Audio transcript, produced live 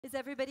Is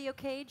everybody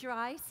okay?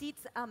 Dry?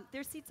 Seats?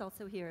 There's seats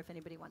also here if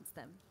anybody wants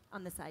them.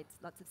 On the sides,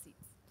 lots of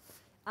seats.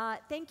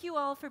 Thank you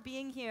all for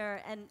being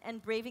here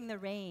and braving the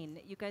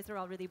rain. You guys are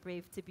all really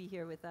brave to be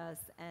here with us.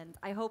 And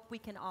I hope we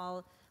can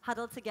all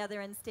huddle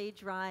together and stay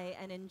dry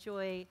and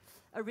enjoy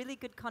a really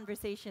good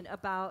conversation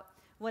about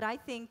what I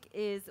think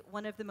is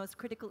one of the most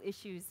critical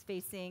issues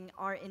facing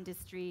our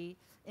industry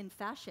in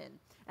fashion.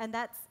 And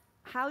that's,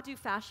 how do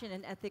fashion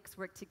and ethics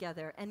work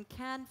together? And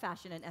can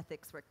fashion and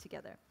ethics work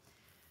together?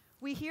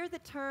 We hear the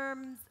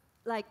terms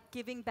like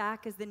giving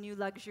back is the new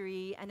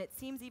luxury, and it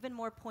seems even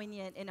more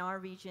poignant in our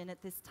region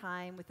at this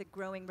time with the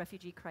growing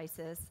refugee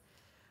crisis.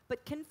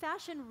 But can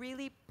fashion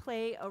really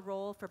play a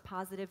role for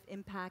positive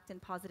impact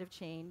and positive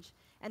change?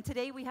 And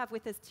today we have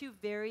with us two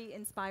very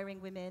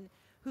inspiring women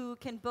who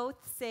can both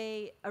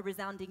say a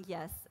resounding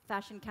yes,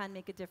 fashion can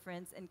make a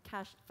difference, and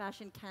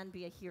fashion can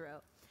be a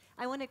hero.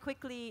 I want to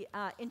quickly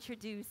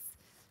introduce,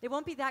 it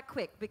won't be that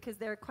quick because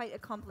they're quite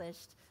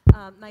accomplished,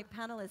 my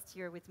panelists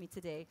here with me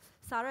today.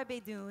 Sarah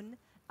Beydoun.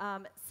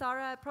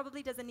 Sarah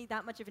probably doesn't need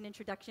that much of an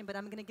introduction, but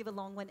I'm going to give a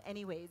long one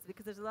anyways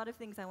because there's a lot of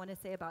things I want to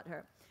say about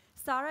her.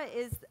 Sarah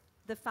is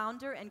the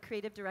founder and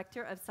creative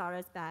director of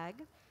Sarah's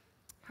Bag.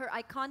 Her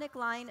iconic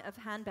line of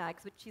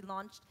handbags, which she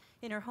launched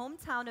in her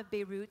hometown of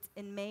Beirut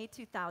in May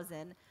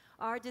 2000,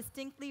 are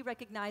distinctly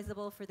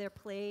recognizable for their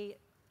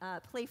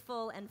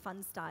playful and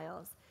fun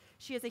styles.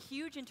 She has a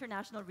huge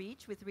international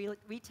reach with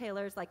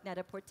retailers like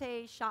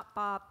Net-a-Porter,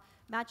 Shopbop,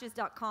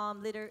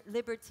 Matches.com,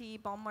 Liberty,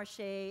 Bon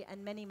Marché,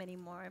 and many, many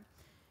more.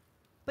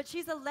 But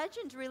she's a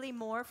legend really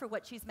more for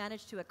what she's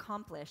managed to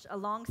accomplish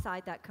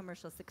alongside that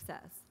commercial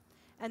success.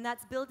 And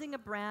that's building a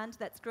brand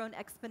that's grown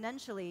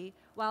exponentially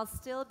while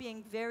still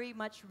being very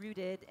much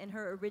rooted in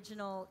her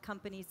original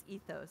company's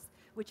ethos,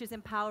 which is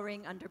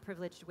empowering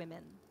underprivileged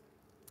women.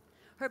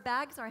 Her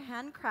bags are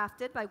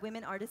handcrafted by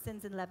women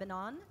artisans in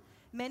Lebanon,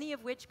 many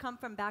of which come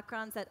from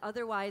backgrounds that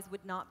otherwise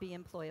would not be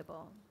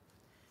employable.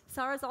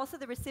 Sarah is also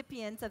the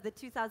recipient of the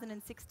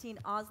 2016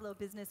 Oslo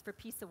Business for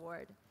Peace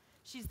Award.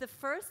 She's the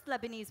first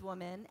Lebanese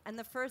woman and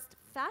the first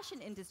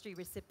fashion industry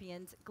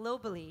recipient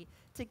globally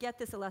to get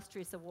this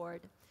illustrious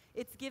award.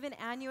 It's given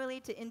annually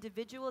to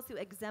individuals who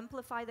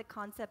exemplify the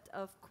concept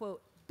of,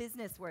 quote,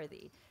 business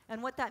worthy.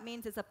 And what that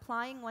means is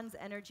applying one's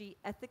energy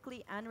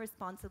ethically and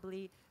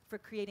responsibly for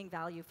creating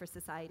value for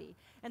society.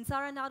 And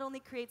Sarah not only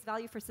creates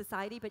value for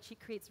society, but she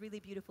creates really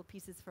beautiful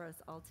pieces for us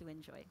all to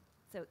enjoy.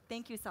 So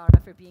thank you,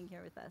 Sarah, for being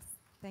here with us.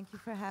 Thank you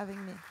for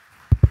having me.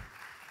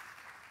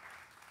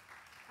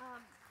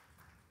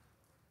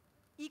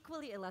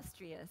 Equally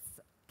illustrious,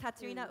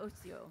 Caterina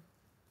Occhio.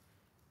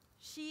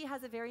 She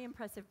has a very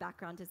impressive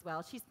background as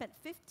well. She spent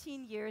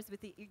 15 years with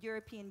the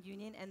European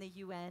Union and the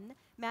UN,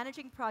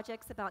 managing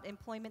projects about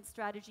employment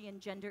strategy and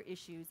gender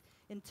issues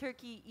in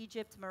Turkey,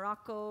 Egypt,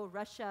 Morocco,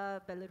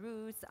 Russia,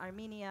 Belarus,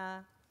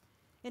 Armenia.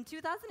 In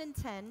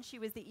 2010, she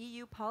was the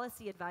EU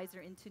policy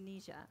advisor in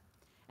Tunisia.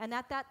 And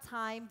at that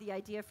time, the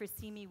idea for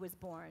SeeME was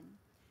born.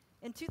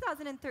 In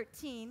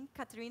 2013,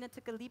 Caterina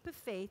took a leap of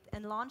faith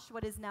and launched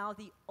what is now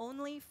the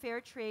only fair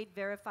trade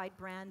verified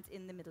brand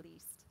in the Middle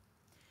East.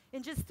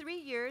 In just 3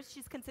 years,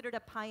 she's considered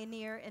a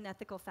pioneer in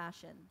ethical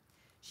fashion.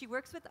 She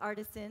works with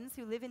artisans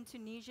who live in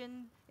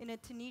a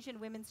Tunisian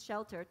women's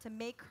shelter to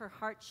make her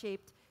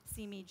heart-shaped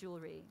SeeME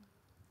jewelry.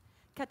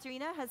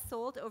 Caterina has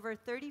sold over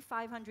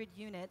 3,500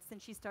 units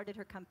since she started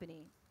her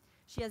company.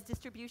 She has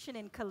distribution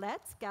in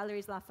Colette,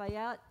 Galeries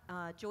Lafayette,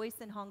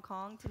 Joyce in Hong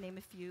Kong, to name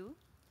a few.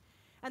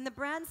 And the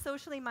brand's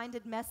socially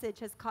minded message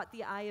has caught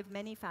the eye of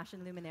many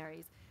fashion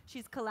luminaries.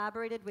 She's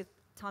collaborated with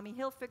Tommy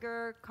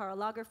Hilfiger, Karl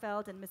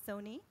Lagerfeld, and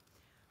Missoni.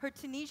 Her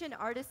Tunisian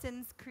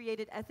artisans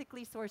created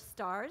ethically sourced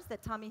stars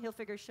that Tommy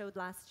Hilfiger showed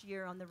last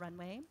year on the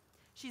runway.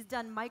 She's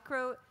done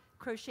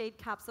micro-crocheted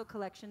capsule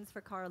collections for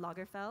Karl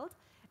Lagerfeld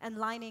and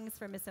linings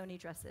for Missoni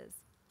dresses.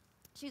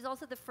 She's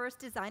also the first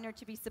designer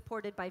to be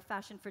supported by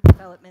Fashion for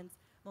Development's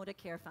Moda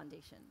Care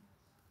Foundation.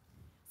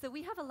 So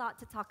we have a lot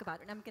to talk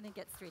about, and I'm going to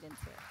get straight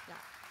into it. Yeah.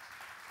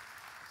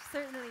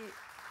 Certainly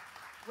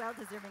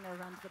well-deserving a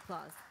round of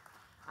applause.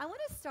 I want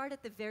to start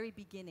at the very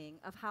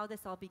beginning of how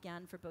this all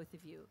began for both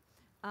of you.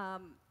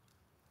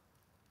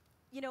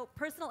 You know,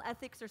 personal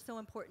ethics are so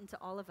important to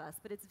all of us,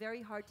 but it's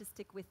very hard to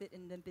stick with it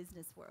in the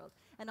business world.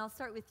 And I'll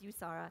start with you,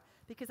 Sarah,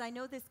 because I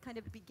know this kind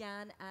of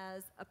began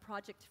as a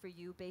project for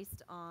you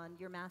based on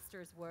your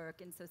master's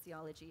work in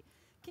sociology.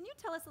 Can you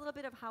tell us a little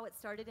bit of how it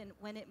started and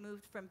when it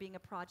moved from being a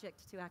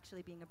project to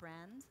actually being a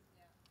brand?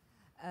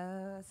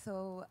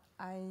 So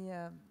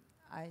I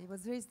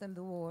was raised in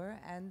the war,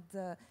 and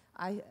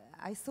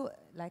I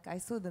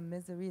saw the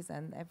miseries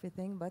and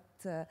everything. But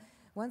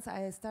once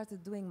I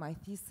started doing my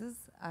thesis,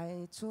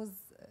 I chose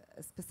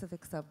a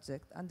specific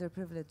subject: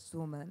 underprivileged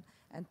women,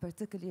 and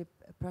particularly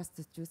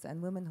prostitutes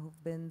and women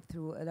who've been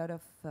through a lot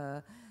of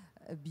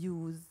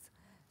abuse.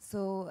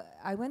 So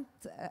I went.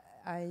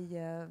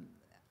 I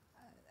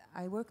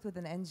worked with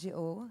an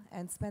NGO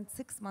and spent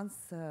 6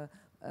 months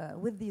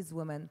with these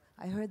women.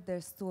 I heard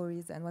their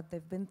stories and what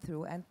they've been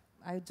through, and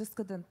I just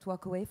couldn't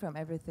walk away from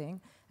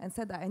everything and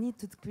said I need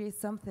to create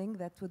something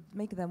that would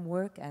make them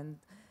work and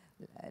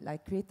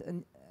like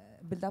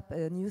build up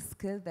a new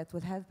skill that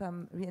will help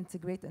them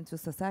reintegrate into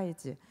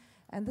society.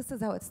 And this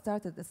is how it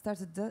started. It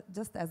started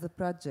just as a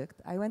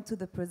project. I went to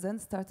the prison,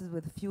 started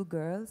with a few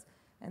girls,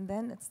 and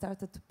then it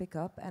started to pick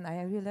up. And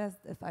I realized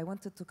if I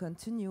wanted to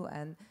continue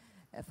and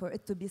for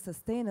it to be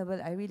sustainable,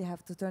 I really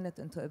have to turn it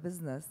into a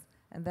business.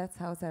 And that's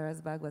how Sarah's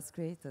Bag was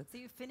created. So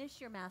you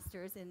finished your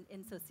master's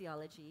in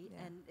sociology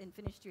and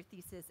finished your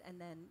thesis,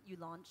 and then you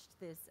launched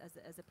this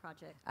as a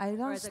project. I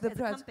launched the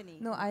project.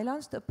 No, I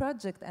launched a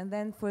project, and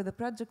then for the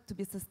project to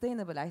be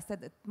sustainable, I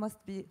said it must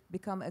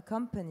become a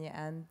company,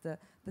 and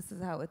this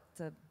is how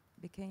it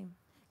became.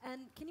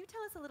 And can you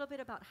tell us a little bit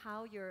about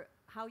how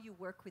you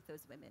work with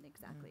those women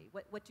exactly?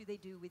 What do they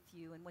do with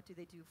you, and what do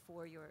they do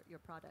for your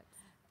products?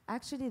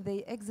 Actually,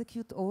 they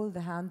execute all the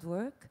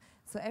handwork.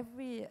 So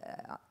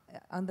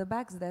on the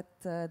bags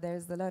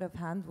there's a lot of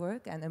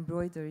handwork and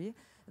embroidery.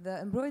 The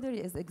embroidery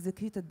is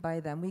executed by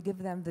them. We give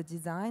them the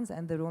designs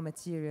and the raw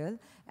material,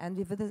 and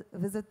we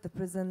visit the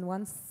prison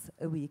once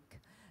a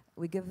week.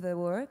 We give the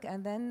work,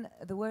 and then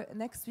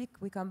next week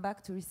we come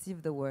back to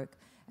receive the work.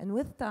 And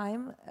with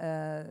time,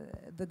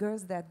 the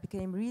girls that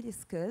became really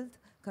skilled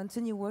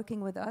continue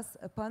working with us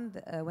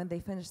when they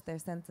finish their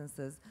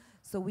sentences.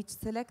 So we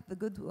select the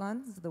good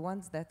ones, the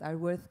ones that are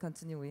worth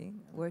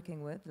continuing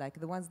working with, like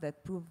the ones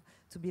that prove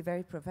to be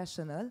very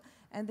professional,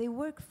 and they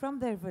work from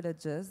their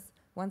villages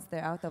once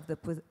they're out of the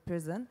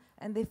prison,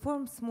 and they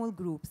form small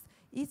groups.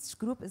 Each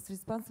group is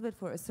responsible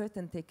for a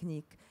certain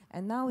technique,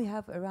 and now we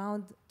have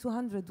around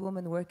 200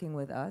 women working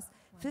with us.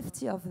 Wow.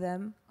 50 of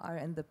them are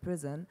in the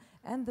prison,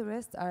 and the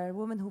rest are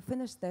women who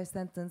finished their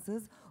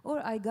sentences,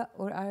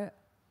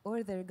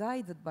 or they're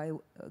guided by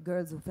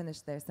girls who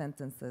finished their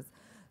sentences.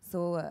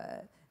 So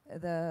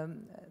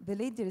the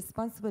lady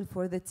responsible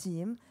for the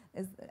team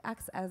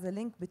acts as a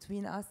link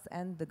between us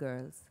and the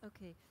girls.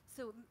 Okay,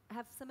 so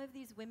have some of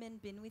these women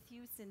been with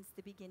you since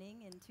the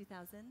beginning in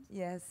 2000?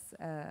 Yes.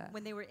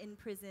 When they were in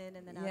prison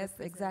and then out yes, of prison?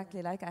 Yes,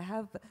 exactly. Like I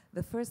have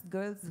the first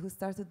girls who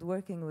started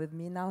working with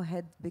me now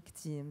head big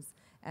teams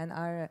and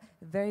are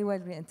very well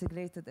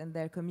reintegrated in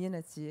their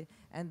community,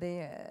 and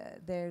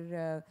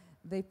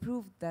they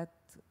proved that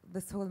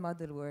this whole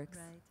model works.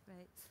 Right,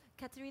 right.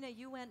 Caterina,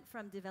 you went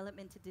from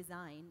development to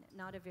design,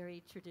 not a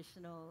very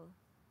traditional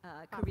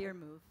career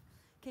move.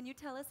 Can you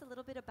tell us a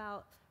little bit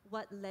about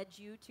what led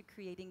you to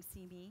creating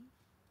SeeME?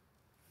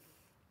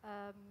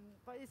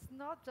 But it's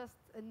not just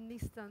an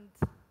instant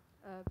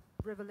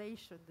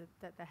revelation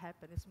that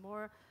happened. It's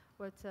more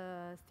what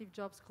Steve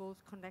Jobs calls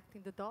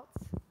connecting the dots.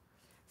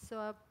 So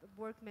I've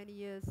worked many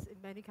years in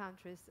many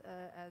countries,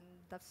 and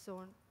I've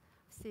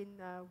seen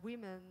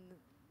women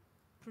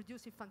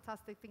producing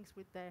fantastic things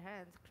with their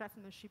hands,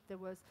 craftsmanship that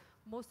was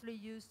mostly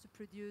used to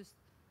produce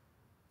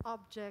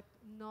objects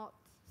not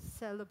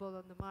sellable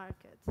on the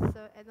market.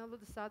 So, and all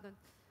of a sudden,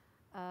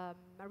 I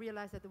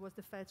realized that there was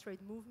the fair trade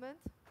movement,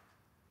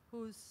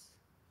 whose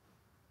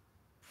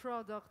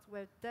products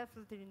were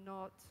definitely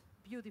not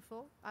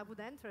beautiful. I would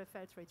enter a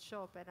fair trade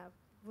shop, and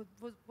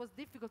was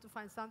difficult to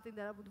find something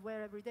that I would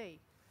wear every day.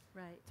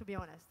 Right. To be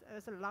honest, it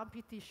was a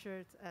lumpy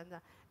T-shirt, and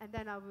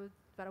then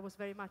but I was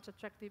very much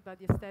attracted by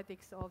the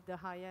aesthetics of the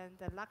high-end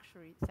and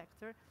luxury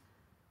sector,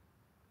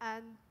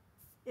 and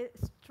it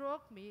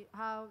struck me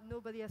how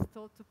nobody has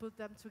thought to put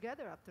them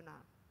together up to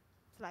now.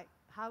 It's like,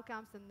 how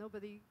comes that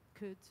nobody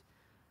could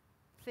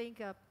think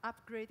of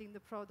upgrading the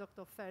product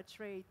of fair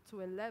trade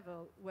to a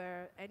level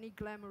where any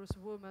glamorous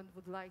woman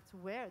would like to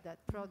wear that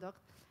product,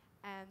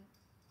 and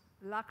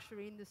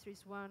luxury industry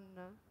is one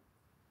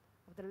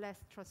of the less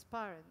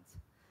transparent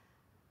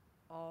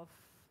of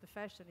the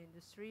fashion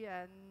industry.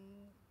 And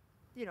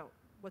you know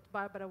what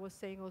Barbara was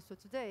saying also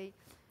today,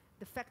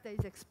 the fact that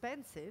it's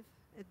expensive,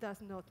 it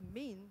does not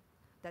mean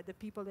that the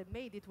people that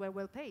made it were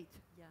well paid.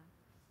 Yeah.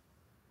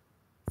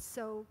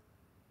 So,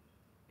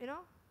 you know,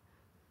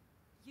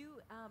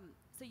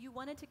 so you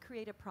wanted to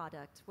create a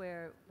product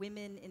where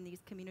women in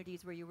these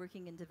communities where you're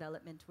working in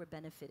development were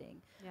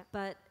benefiting. Yeah.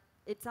 But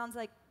it sounds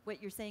like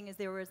what you're saying is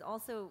there was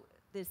also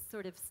this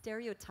sort of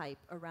stereotype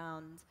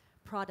around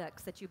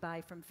products that you buy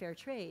from fair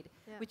trade,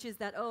 which is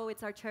that, oh,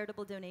 it's our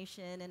charitable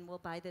donation and we'll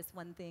buy this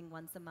one thing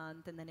once a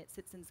month and then it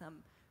sits in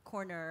some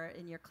corner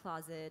in your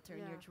closet or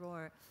in your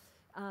drawer.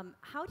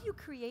 How do you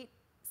create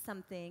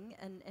something,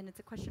 and it's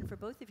a question for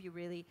both of you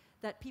really,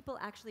 that people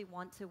actually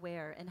want to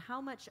wear, and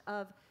how much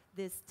of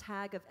this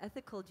tag of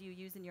ethical do you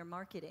use in your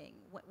marketing?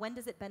 When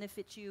does it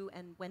benefit you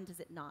and when does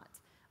it not?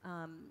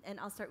 And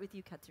I'll start with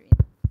you, Caterina.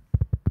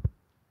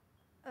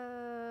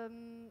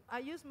 I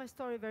use my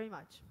story very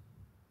much,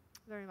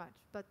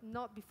 but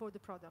not before the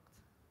product.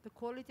 The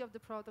quality of the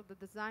product, the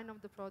design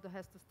of the product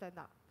has to stand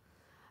out.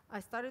 I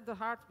started the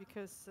heart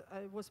because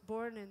I was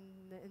born in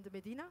the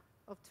Medina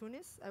of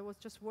Tunis. I was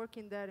just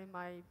working there in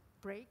my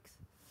breaks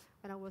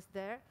when I was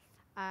there.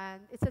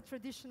 And it's a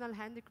traditional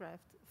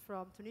handicraft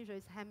from Tunisia.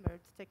 It's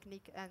hammered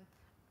technique. And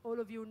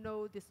all of you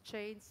know these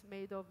chains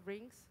made of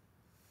rings.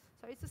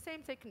 So it's the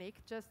same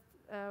technique, just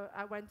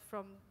I went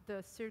from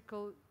the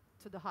circle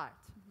to the heart.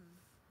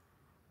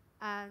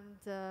 And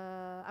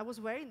I was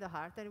wearing the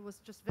heart, and it was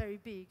just very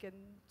big. And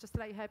just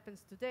like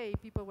happens today,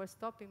 people were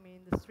stopping me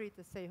in the street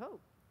to say, "Oh,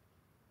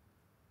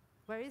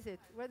 where is it?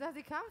 Where does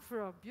it come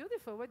from?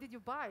 Beautiful. Where did you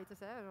buy it?" I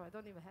said, "I don't know. I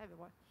don't even have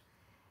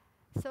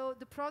it." So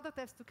the product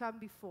has to come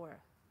before.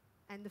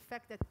 And the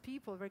fact that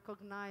people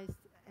recognize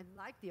and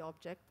like the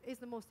object is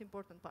the most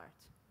important part,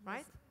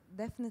 right? Yes,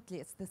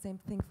 definitely, it's the same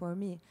thing for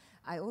me.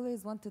 I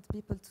always wanted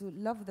people to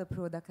love the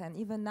product, and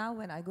even now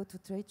when I go to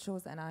trade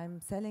shows and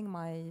I'm selling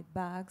my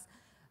bags,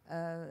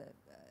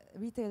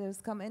 retailers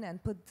come in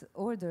and put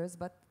orders,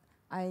 but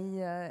I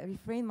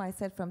refrain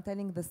myself from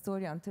telling the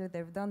story until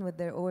they're done with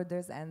their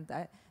orders, and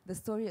the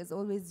story is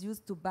always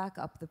used to back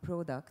up the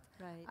product.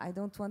 Right. I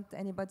don't want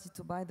anybody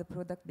to buy the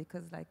product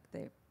because like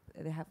they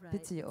have Right.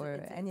 pity or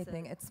It's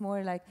anything. It's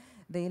more like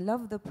they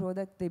love the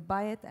product, they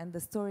buy it, and the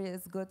story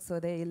is good, so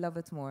they love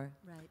it more.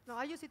 Right. No,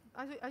 I use it.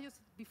 I use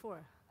it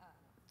before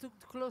to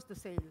close the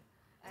sale.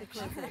 To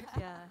close it,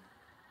 yeah.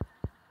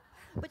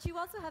 But you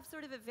also have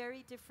sort of a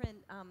very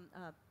different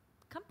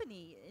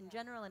company in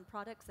general and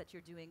products that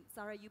you're doing.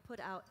 Sarah, you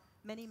put out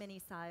many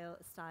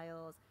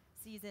styles,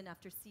 season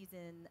after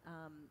season.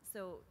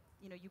 So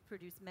you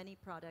produce many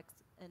products,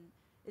 and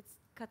it's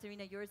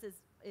Caterina. Yours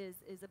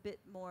is a bit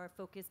more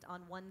focused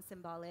on one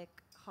symbolic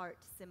heart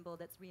symbol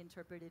that's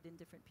reinterpreted in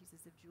different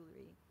pieces of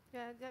jewelry.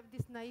 Yeah, they have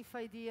this naive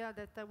idea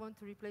that I want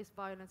to replace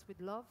violence with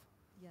love.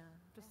 Yeah,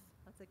 Just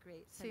that's a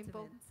great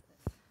simple. sentiment.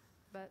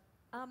 But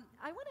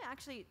I want to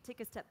actually take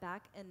a step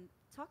back and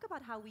talk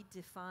about how we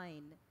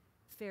define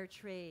fair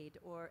trade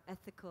or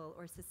ethical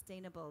or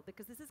sustainable,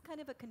 because this is kind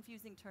of a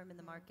confusing term in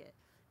the market.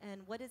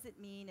 And what does it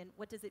mean, and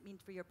what does it mean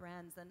for your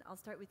brands? And I'll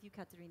start with you,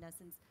 Caterina,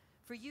 since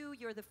for you,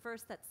 you're the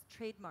first that's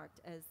trademarked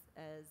as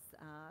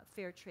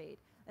fair trade.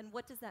 And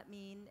what does that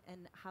mean,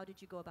 and how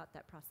did you go about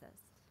that process?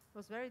 it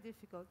was very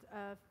difficult.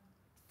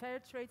 Fair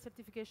trade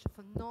certification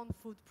for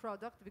non-food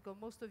product, because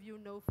most of you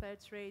know fair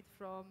trade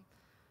from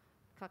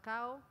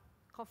cacao,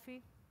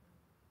 coffee,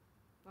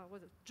 what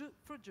was it?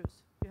 Fruit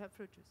juice. You have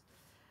fruit juice.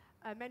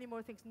 Many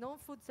more things.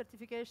 Non-food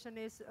certification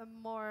is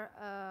more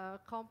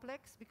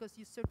complex because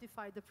you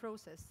certify the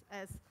process,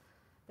 as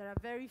there are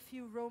very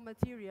few raw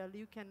material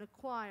you can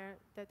acquire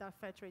that are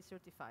fair trade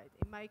certified.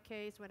 In my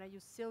case, when I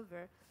use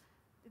silver,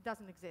 it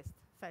doesn't exist,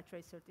 fair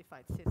trade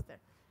certified sister.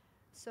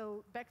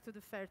 So back to the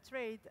fair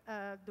trade,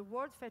 the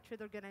World Fair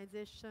Trade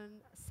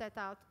Organization set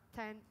out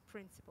 10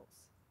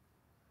 principles.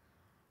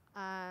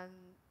 And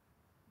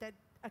that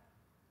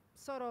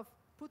sort of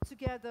put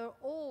together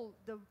all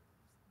the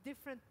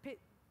different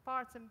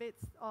parts and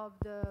bits of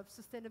the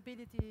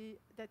sustainability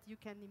that you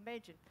can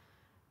imagine.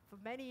 For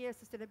many years,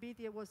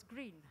 sustainability was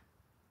green,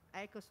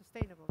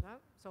 eco-sustainable, huh?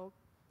 So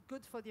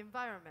good for the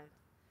environment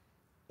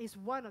is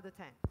one of the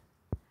 10.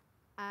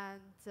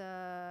 And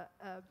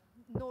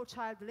no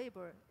child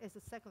labor is the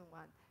second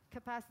one.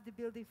 Capacity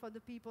building for the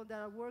people that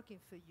are working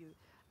for you.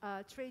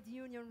 Trade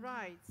union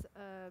rights,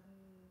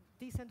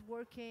 decent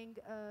working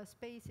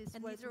spaces.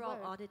 And these are all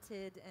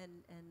audited and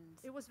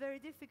it was very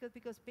difficult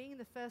because being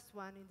the first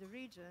one in the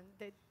region,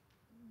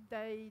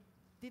 they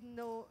didn't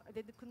know,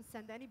 they couldn't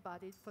send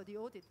anybody for the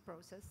audit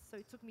process, so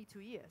it took me 2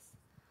 years.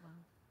 wow.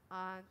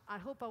 And I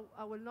hope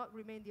I will not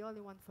remain the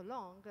only one for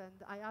long,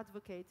 and I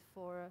advocate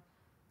for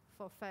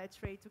fair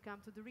trade to come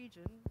to the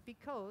region,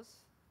 because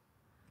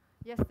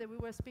yesterday we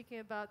were speaking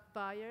about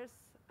buyers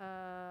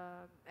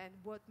and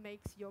what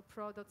makes your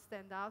product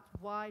stand out.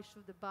 Why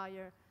should the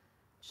buyer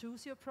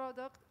choose your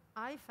product?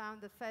 I found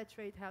that fair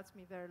trade helps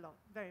me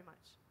very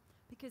much.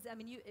 Because I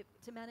mean,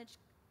 to manage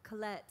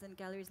Colette and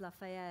Galeries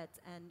Lafayette,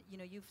 and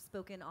you've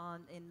spoken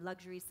in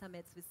luxury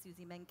summits with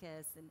Suzy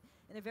Menkes, and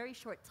in a very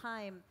short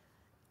time,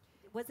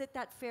 was it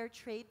that fair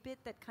trade bit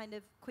that kind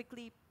of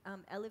quickly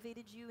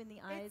elevated you in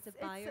the eyes of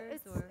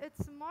buyers?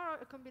 It's more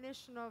a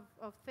combination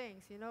of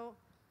things,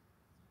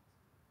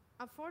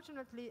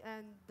 Unfortunately,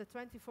 and the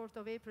 24th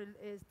of April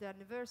is the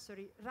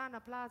anniversary, Rana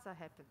Plaza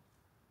happened.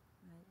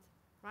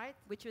 Right?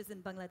 Which was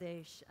in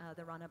Bangladesh,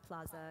 the Rana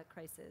Plaza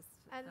crisis.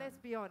 And let's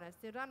be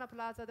honest, in Rana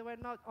Plaza, there were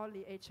not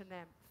only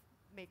H&M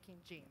making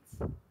jeans.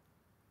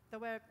 There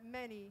were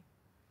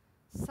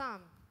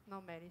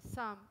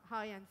some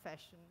high-end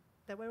fashion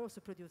that were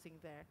also producing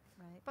there.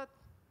 Right. But,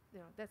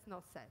 that's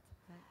not said.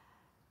 Right.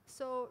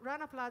 So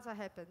Rana Plaza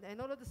happened,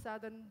 and all of a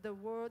sudden, the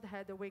world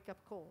had a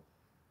wake-up call.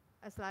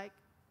 It's like,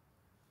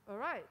 all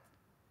right,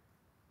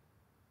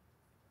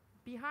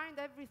 behind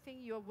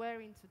everything you're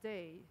wearing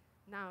today,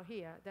 now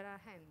here, there are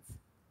hands.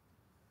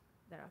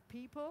 There are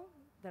people,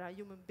 there are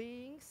human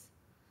beings,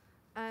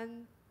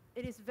 and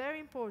it is very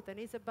important.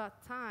 It's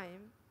about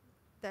time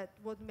that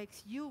what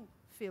makes you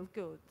feel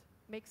good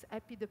makes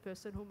happy the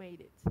person who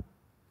made it.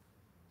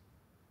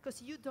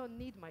 Because you don't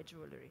need my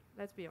jewelry,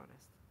 let's be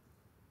honest.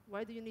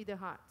 Why do you need a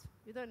heart?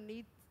 You don't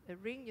need a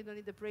ring, you don't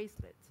need a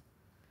bracelet.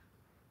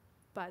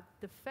 But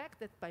the fact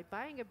that by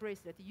buying a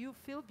bracelet, you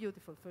feel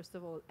beautiful, first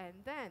of all, and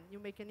then you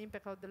make an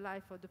impact on the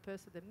life of the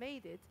person that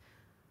made it,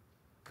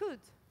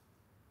 could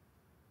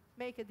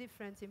make a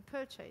difference in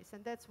purchase.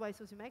 And that's why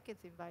Suzy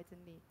Menkes invited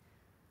me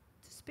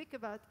to speak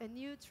about a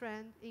new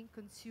trend in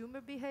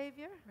consumer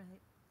behavior. Right.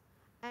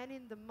 and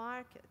in the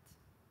market.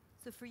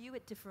 So for you,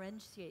 it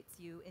differentiates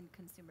you in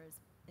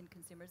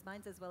consumers'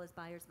 minds as well as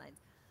buyers' minds.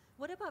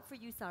 What about for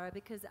you, Sarah?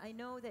 Because I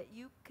know that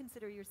you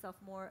consider yourself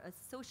more a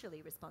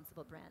socially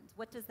responsible brand.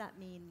 What does that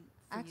mean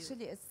for you?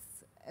 Actually,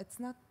 it's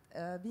not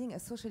being a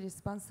socially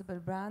responsible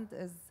brand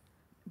is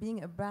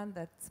being a brand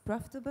that's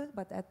profitable,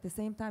 but at the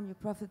same time you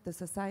profit the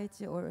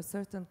society or a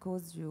certain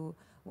cause you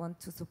want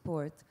to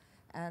support.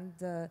 And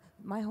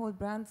my whole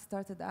brand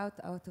started out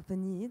of a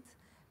need,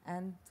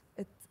 and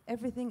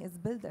everything is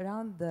built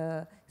around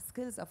the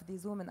skills of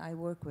these women I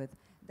work with.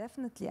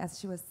 Definitely, as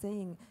she was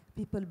saying,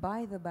 people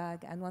buy the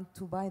bag and want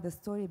to buy the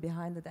story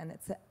behind it, and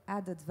it's an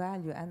added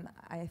value. And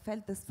I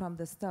felt this from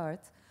the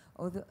start.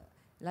 Although,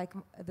 like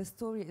our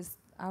story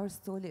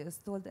is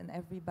told in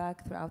every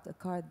bag throughout a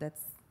card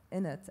that's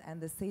in it, and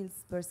the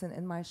salesperson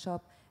in my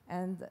shop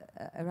and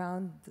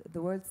around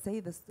the world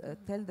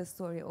tell the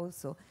story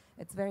also.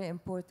 It's very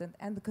important.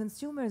 And the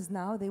consumers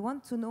now, they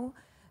want to know,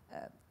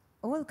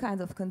 all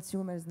kinds of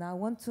consumers now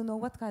want to know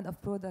what kind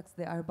of products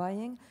they are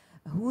buying,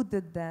 who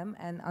did them,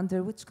 and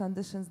under which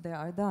conditions they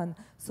are done.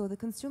 So the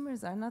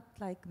consumers are not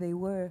like they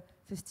were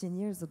 15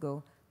 years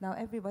ago. Now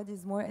everybody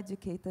is more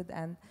educated,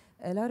 and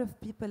a lot of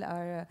people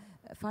are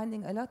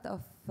finding a lot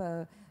of,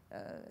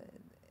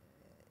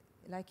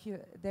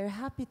 they're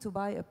happy to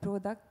buy a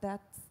product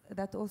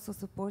that also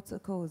supports a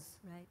cause.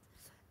 Right.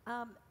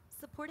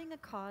 Supporting a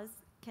cause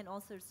can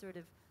also sort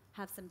of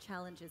have some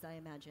challenges, I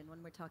imagine,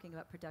 when we're talking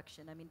about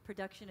production. I mean,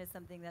 production is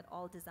something that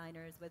all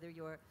designers, whether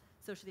you're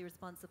socially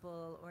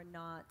responsible or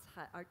not,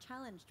 are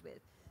challenged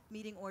with.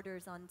 Meeting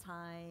orders on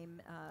time,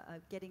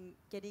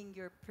 getting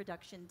your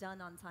production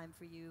done on time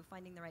for you,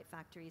 finding the right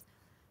factories.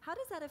 How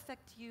does that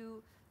affect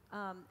you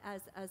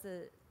as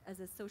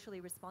a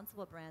socially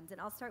responsible brand? And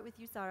I'll start with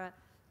you, Sarah.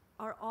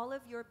 Are all of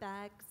your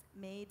bags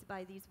made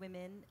by these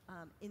women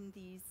in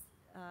these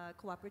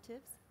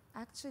cooperatives?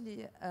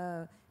 Actually,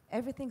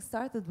 everything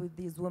started with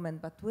these women,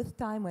 but with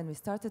time, when we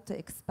started to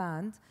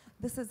expand,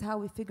 this is how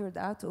we figured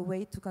out a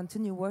way to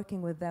continue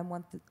working with them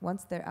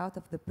once they're out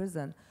of the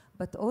prison.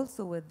 But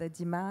also with the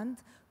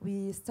demand,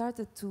 we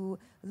started to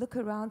look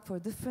around for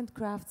different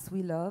crafts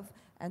we love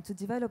and to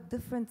develop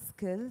different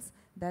skills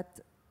that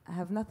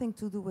have nothing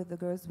to do with the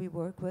girls we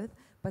work with,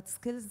 but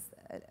skills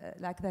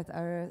like that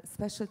are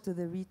special to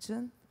the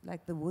region,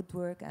 like the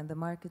woodwork and the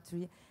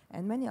marquetry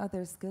and many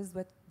other skills,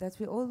 but that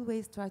we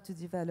always try to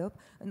develop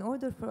in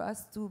order for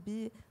us to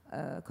be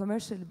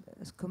commercial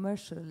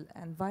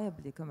and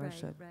viably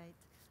commercial.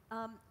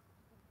 Right.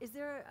 Is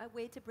there a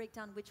way to break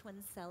down which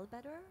ones sell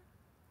better?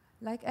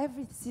 Like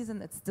every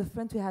season, it's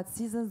different. We had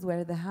seasons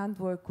where the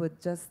handwork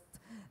would just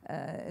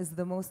is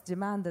the most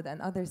demanded,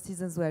 and other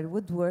seasons where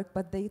woodwork,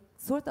 but they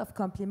sort of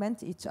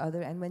complement each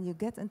other. And when you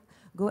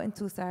go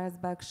into Sarah's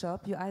bag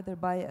shop, you either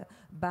buy a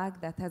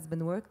bag that has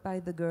been worked by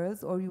the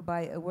girls, or you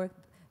buy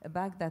a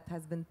bag that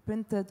has been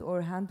printed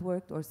or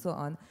handworked or so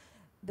on.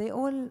 They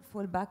all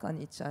fall back on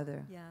each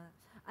other. Yeah,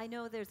 I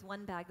know there's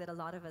one bag that a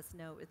lot of us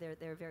know.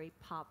 They're very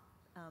pop.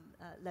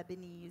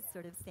 Lebanese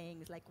sort of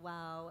sayings like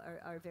 "wow"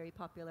 are very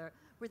popular.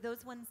 Were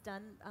those ones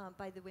done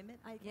by the women?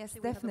 Yes,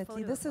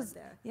 definitely. This is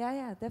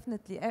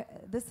definitely.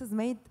 This is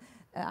made.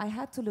 I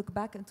had to look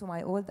back into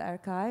my old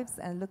archives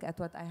and look at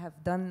what I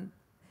have done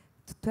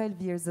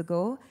 12 years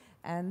ago,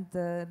 and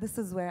this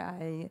is where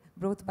I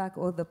brought back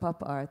all the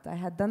pop art. I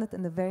had done it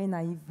in a very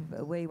naive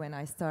way when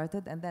I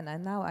started, and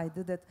now I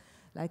did it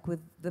like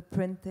with the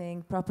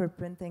printing, proper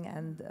printing,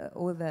 and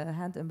all the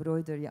hand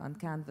embroidery on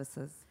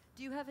canvases.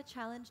 Do you have a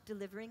challenge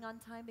delivering on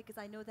time? Because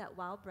I know that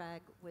Wow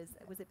Brag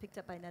was it picked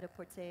up by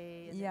Net-a-Porter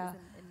and it was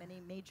in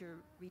many major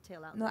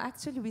retail outlets? No,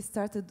 actually we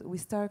start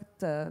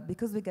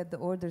because we get the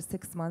order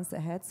 6 months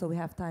ahead, so we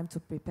have time to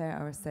prepare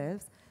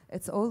ourselves.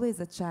 It's always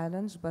a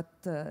challenge, but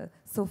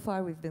so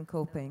far we've been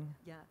coping.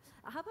 Yeah.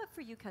 How about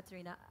for you,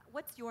 Caterina?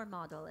 What's your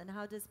model, and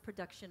how does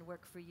production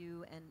work for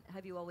you? And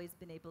have you always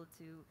been able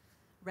to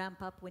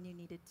ramp up when you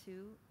needed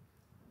to?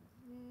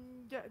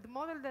 Yeah, the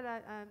model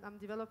that I'm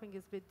developing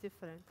is a bit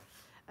different.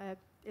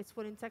 It's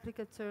what in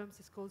technical terms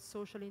is called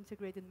social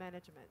integrated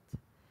management.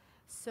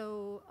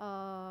 So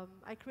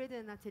I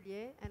created an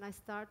atelier, and I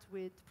start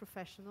with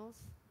professionals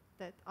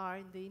that are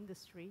in the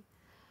industry,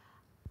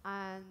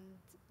 and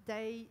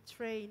they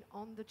train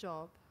on the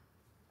job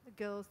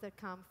girls that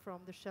come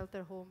from the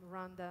shelter home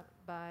run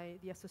by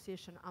the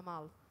association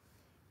Amal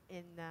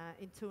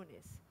in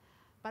Tunis.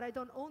 But I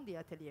don't own the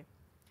atelier.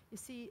 You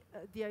see,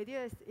 the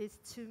idea is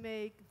to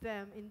make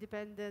them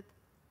independent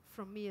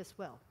from me as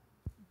well.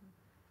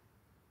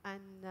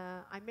 And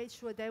I made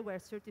sure they were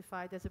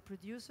certified as a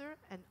producer,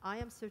 and I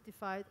am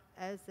certified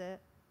as a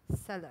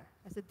seller,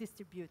 as a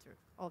distributor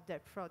of their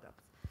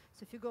products.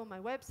 So if you go on my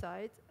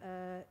website,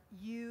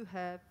 you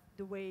have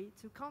the way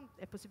to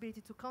a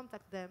possibility to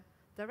contact them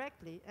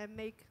directly and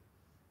make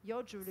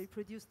your jewelry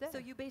produced there. So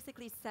you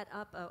basically set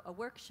up a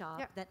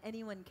workshop that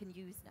anyone can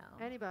use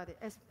now. Anybody,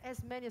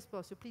 as many as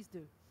possible, please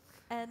do.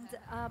 And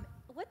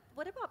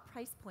what about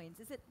price points?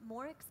 Is it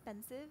more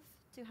expensive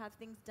to have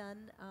things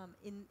done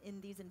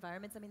in these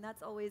environments? I mean,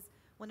 that's always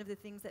one of the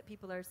things that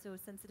people are so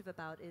sensitive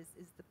about is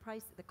the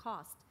price, the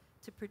cost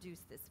to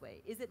produce this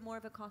way? Is it more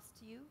of a cost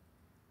to you?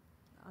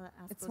 I'll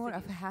ask It's both more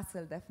of you. a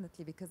hassle,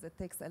 definitely, because it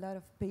takes a lot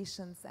of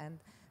patience. And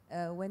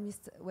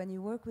when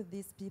you work with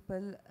these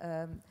people,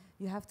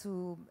 you have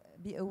to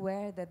be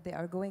aware that they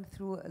are going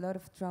through a lot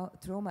of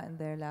trauma in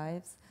their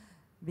lives,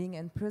 being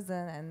in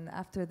prison, and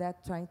after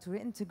that trying to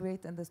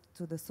reintegrate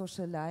to the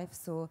social life.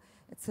 So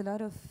it's a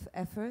lot of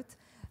effort.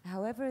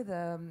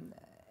 However,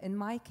 in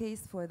my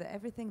case, for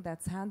everything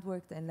that's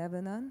handworked in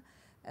Lebanon,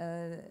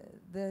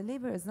 the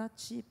labor is not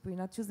cheap. We're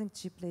not using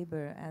cheap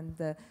labor,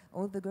 and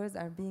all the girls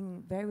are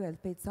being very well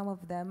paid. Some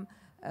of them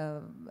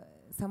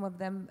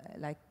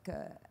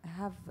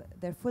have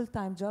their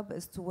full-time job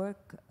is to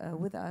work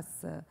with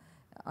us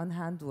on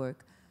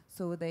handwork.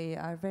 So they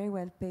are very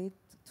well paid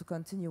to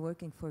continue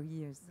working for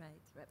years.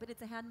 Right, right. But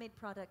it's a handmade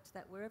product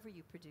that wherever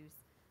you produce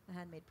a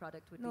handmade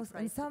product would No, be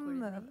priced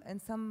accordingly. in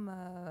some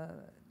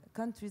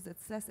countries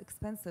it's less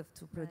expensive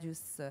to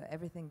produce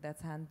everything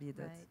that's hand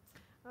beaded. Right.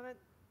 I mean,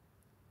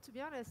 to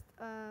be honest,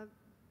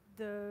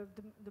 the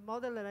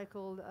model that I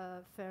call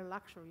fair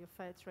luxury or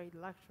fair trade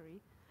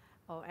luxury,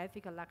 or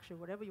ethical luxury,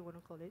 whatever you want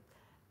to call it,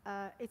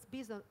 it's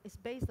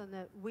based on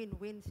a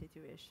win-win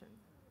situation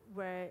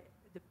where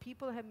the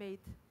people have made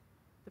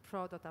the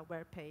product are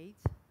well paid.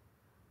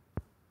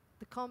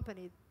 The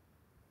company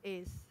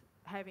is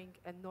having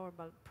a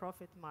normal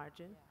profit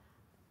margin,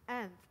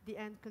 and the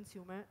end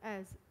consumer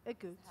has a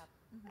good,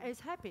 is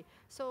happy.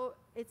 So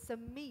it's a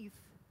myth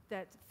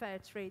that fair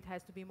trade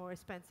has to be more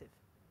expensive.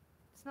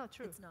 It's not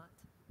true. It's not.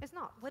 It's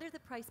not. What are the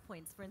price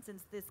points, for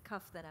instance, this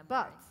cuff that I'm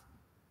But, wearing?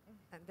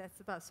 and that's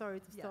about, sorry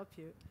to stop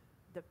you,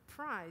 the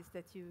price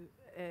that you,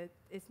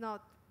 it's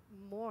not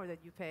more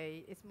that you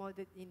pay, it's more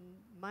that in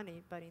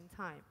money, but in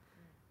time.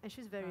 And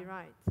she's very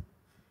right.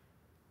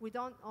 We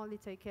don't only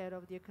take care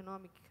of the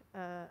economic,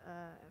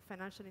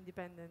 financial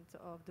independence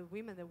of the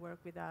women that work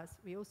with us,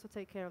 we also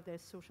take care of their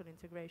social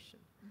integration.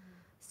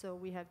 So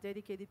we have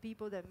dedicated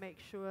people that make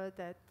sure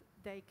that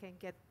they can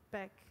get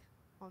back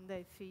on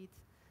their feet.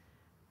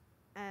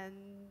 And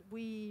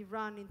we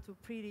run into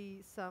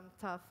some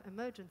tough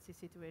emergency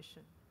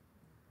situation.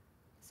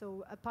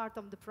 So apart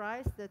from the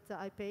price that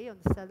I pay on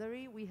the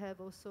salary, we have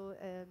also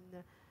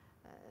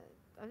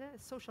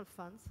social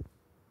funds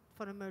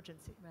for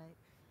emergency. Right.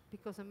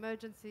 Because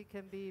emergency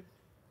can be...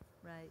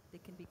 Right, they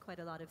can be quite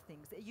a lot of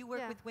things. You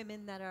work with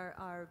women that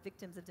are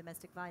victims of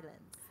domestic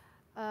violence.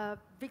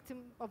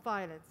 Victim of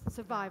violence,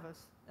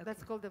 survivors. Okay.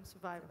 Let's call them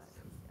survivors.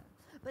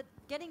 But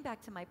getting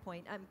back to my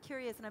point, I'm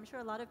curious, and I'm sure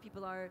a lot of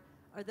people are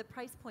the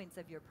price points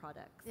of your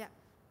products. Yeah.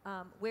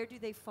 Where do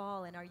they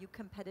fall, and are you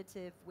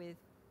competitive with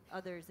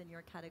others in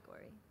your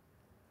category?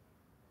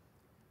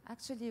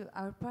 Actually,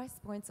 our price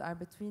points are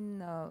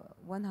between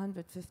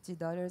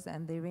 $150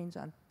 and they range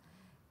on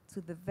to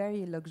the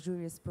very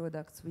luxurious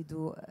products we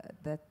do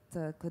that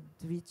could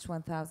reach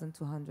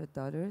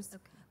 $1,200. Okay.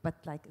 But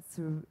like it's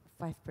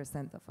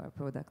 5% of our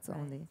products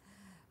only.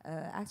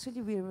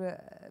 Actually,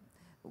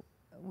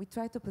 we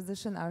try to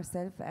position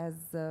ourselves as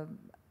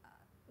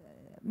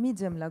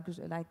medium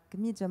luxury, like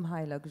medium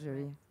high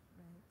luxury.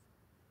 Right.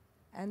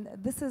 And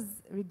this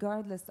is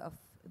regardless of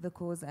the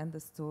cause and the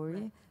story.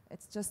 Right.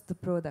 It's just the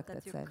product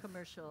That's itself. your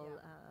commercial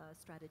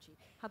strategy.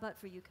 How about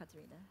for you,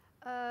 Caterina?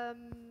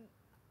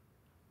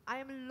 I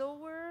am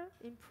lower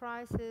in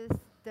prices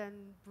than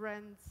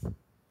brands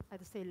at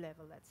the same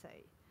level, let's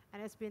say.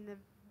 And it's been,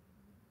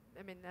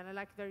 and I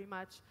like very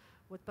much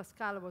what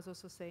Pascal was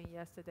also saying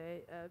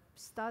yesterday.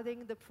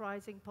 Studying the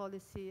pricing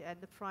policy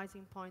and the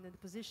pricing point and the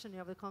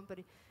positioning of the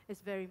company is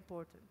very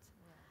important.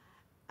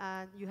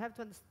 And you have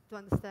to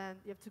understand,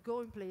 you have to go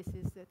in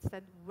places that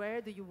stand,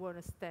 where do you want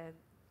to stand,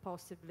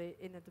 possibly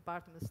in a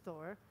department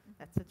store,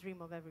 that's a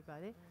dream of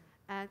everybody,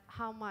 and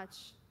how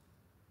much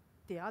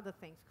the other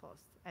things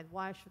cost, and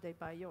why should they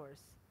buy yours?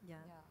 Yeah.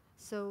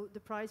 So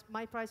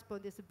my price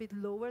point is a bit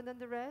lower than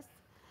the rest,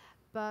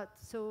 but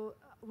so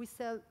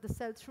the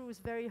sell-through is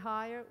very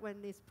higher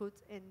when it's put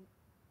in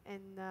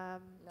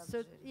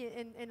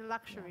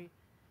luxury.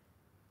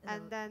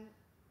 And then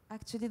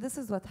actually, this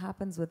is what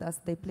happens with us.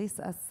 They place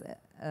us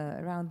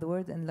around the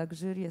world in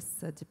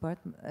luxurious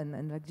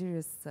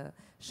luxurious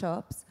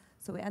shops.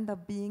 So we end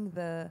up being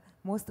the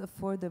most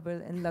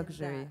affordable in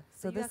luxury.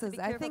 So this is,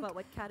 I think,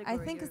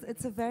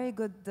 it's a very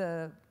good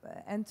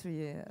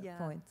entry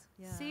point.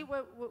 Yeah. See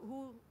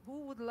who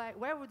would like,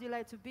 where would you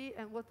like to be,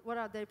 and what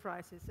are their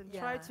prices, and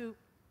try to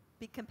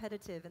be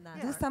competitive in that.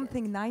 Do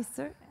something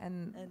nicer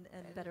and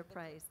better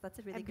price. That's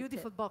a really and good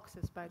beautiful tip.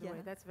 boxes, by the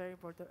way. That's very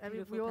important.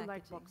 We all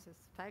like boxes.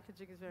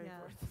 Packaging is very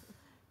important.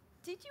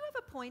 Did you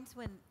have a point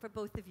when, for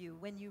both of you,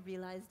 when you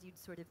realized you'd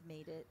sort of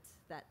made it,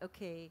 that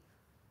okay,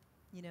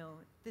 you know,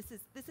 this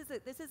is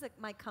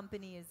my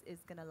company is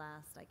gonna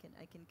last. I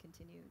can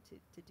continue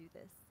to do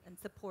this and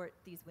support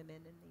these women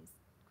in these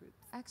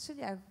groups.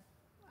 Actually,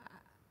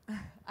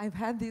 I've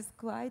had this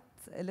quite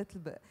a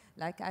little bit.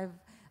 Like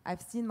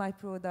I've seen my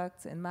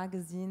products in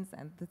magazines,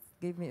 and this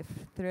gave me a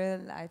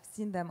thrill. I've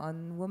seen them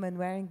on women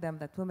wearing them,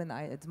 that women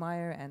I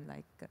admire, and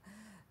like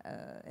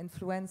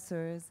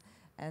influencers,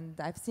 and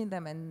I've seen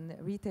them in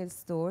retail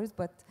stores.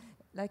 But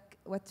like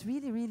what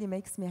really, really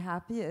makes me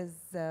happy is,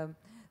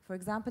 for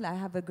example, I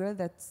have a girl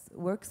that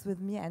works with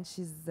me, and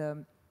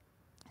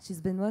she's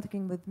been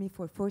working with me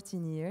for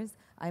 14 years.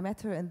 I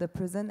met her in the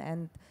prison,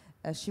 and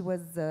she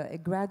was a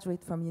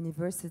graduate from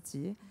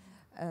university.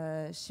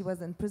 She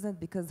was in prison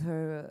because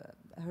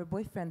her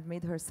boyfriend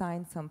made her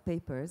sign some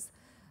papers.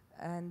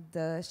 And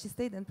she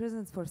stayed in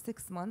prison for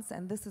 6 months,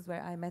 and this is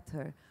where I met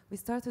her. We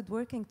started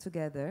working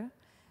together,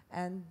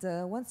 and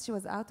once she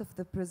was out of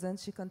the prison,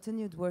 she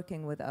continued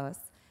working with us.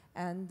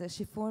 And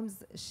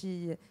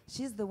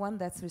she's the one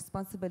that's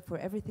responsible for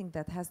everything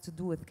that has to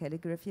do with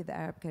calligraphy, the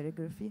Arab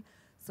calligraphy.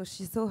 So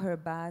she saw her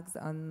bags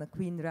on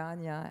Queen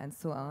Rania and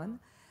so on.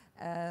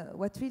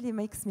 What really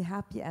makes me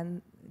happy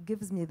and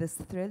gives me this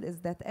thrill is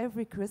that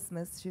every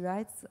Christmas she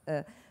writes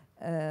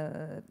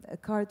a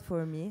card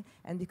for me,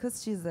 and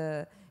because she's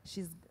a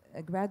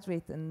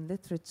graduate in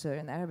literature,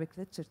 in Arabic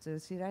literature,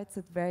 she writes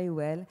it very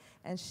well,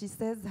 and she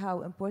says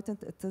how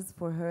important it is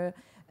for her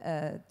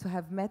to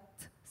have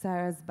met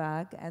Sarah's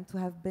bag and to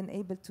have been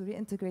able to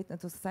reintegrate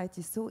into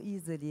society so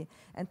easily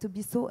and to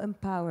be so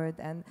empowered,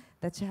 and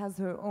that she has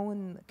her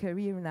own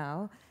career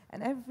now.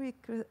 And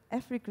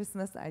every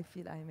Christmas I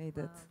feel I made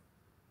it.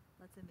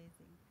 That's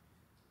amazing.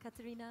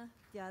 Caterina,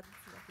 yeah,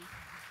 that's lovely.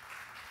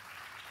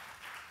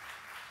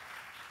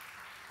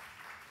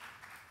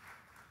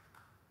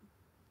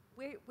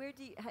 Where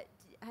do you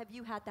have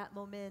you had that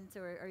moment,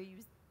 or are you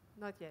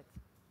Not yet.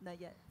 not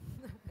yet?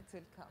 It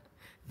will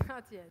come.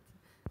 Not yet.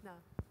 No,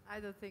 I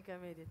don't think I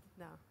made it.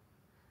 No.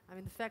 I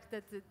mean, the fact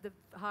that the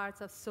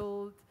hearts are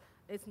sold,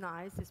 it's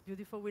nice, it's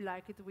beautiful, we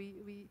like it.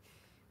 We're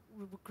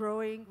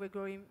growing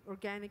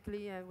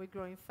organically, and we're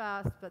growing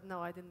fast, but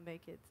no, I didn't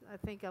make it. I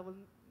think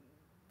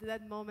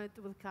that moment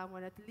will come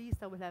when at least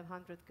I will have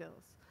 100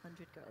 girls.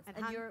 100 girls. And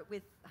And you're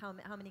with how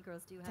many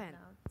girls do you have 10. now?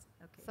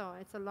 Okay. So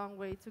it's a long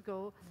way to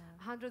go.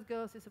 Yeah. 100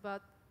 girls is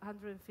about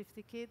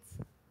 150 kids.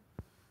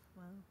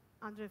 Wow.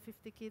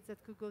 150 kids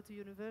that could go to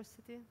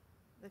university,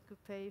 that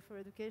could pay for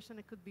education,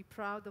 that could be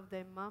proud of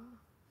their mom,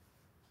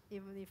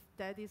 even if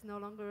daddy is no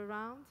longer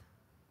around.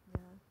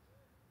 Yeah.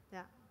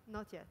 Yeah,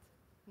 not yet,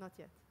 not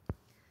yet.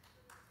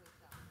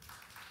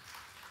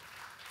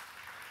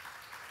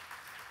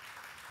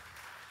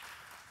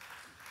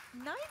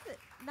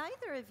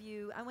 Neither of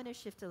you, I want to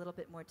shift a little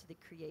bit more to the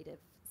creative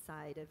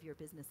side of your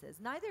businesses.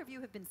 Neither of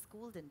you have been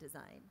schooled in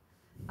design.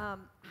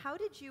 How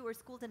did you, or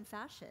schooled in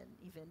fashion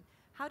even,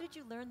 how did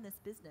you learn this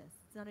business?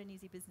 It's not an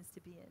easy business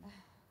to be in.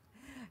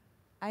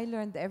 I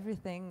learned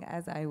everything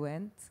as I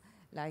went.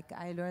 Like,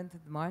 I learned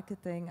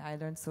marketing, I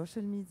learned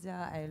social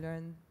media, I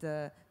learned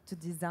to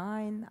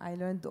design, I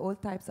learned all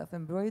types of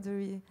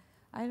embroidery.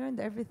 I learned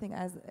everything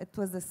as it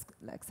was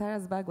like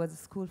Sarah's bag was a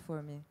school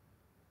for me.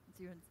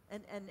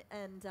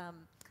 And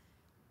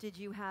did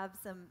you have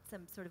some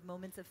sort of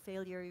moments of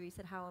failure where you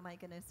said, how am I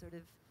going to sort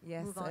of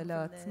Yes, move on a from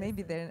lot. this?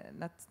 Maybe they're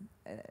not,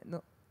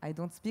 no, I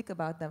don't speak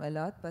about them a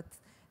lot, but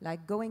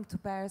like going to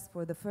Paris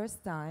for the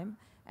first time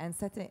and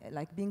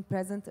being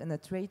present in a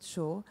trade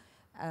show,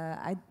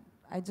 I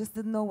just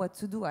didn't know what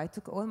to do. I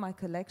took all my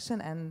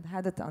collection and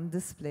had it on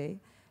display,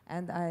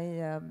 and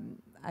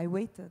I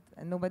waited,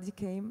 and nobody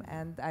came,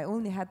 and I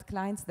only had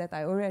clients that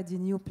I already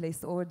knew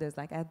placed orders.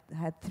 Like, I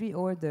had 3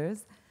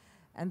 orders,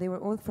 and they were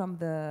all from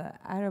the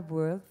Arab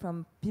world,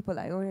 from people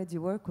I already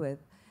work with.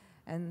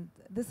 And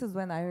this is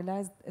when I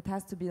realized it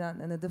has to be done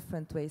in a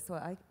different way. So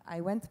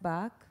I went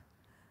back,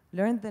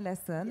 learned the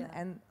lesson,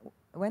 and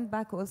went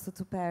back also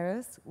to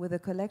Paris with a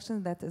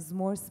collection that is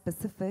more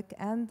specific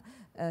and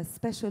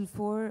special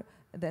for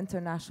the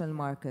international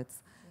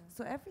markets. Yeah.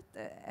 So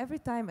every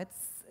time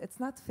it's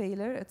not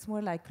failure, it's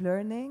more like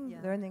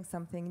learning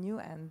something new,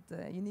 and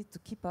you need to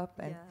keep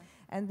up.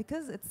 And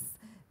because it's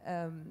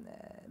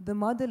the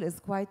model is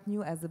quite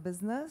new as a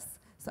business,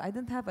 so I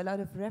didn't have a lot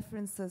of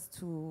references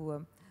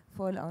to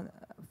fall on,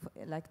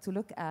 to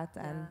look at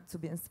and to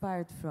be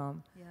inspired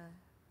from.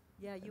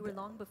 Yeah, you were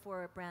long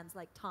before brands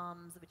like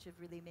Tom's, which have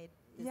really made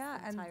this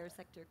entire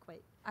sector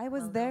quite I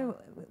was there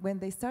when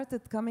they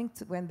started coming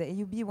to, when the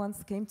AUB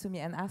once came to me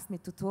and asked me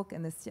to talk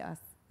in the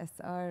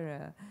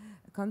CSR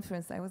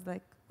conference. I was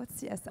like,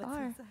 what's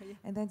CSR?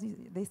 And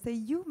then they say,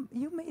 you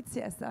made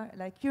CSR,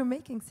 like you're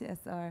making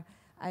CSR.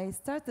 I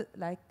started,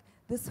 like,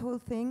 this whole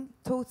thing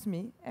taught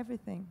me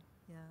everything.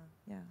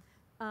 Yeah.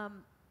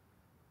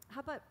 How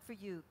about for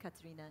you,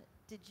 Caterina?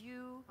 Did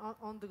you...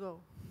 On the go.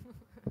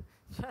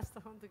 Just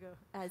on the go.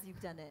 As you've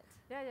done it.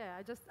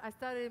 Yeah. I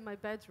started in my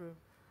bedroom,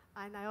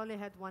 and I only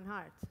had one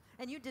heart.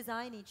 And you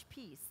design each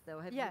piece, though,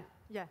 have you?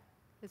 Yeah.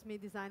 It's me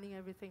designing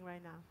everything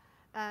right now.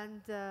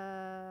 And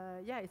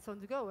it's on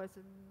the go.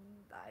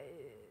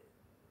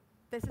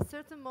 There's a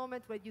certain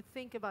moment where you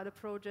think about a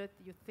project,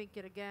 you think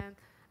it again,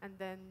 and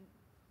then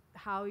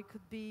how it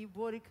could be,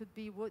 what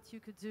you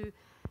could do.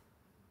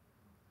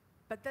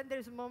 But then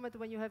there's a moment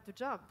when you have to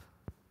jump,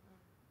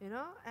 you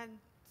know, and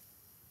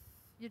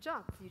you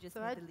jump. You just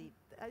so made the leap.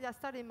 I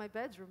started in my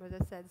bedroom, as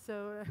I said.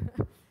 So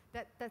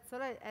that's all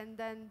right. And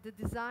then the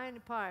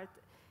design part,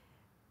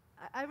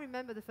 I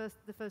remember the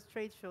first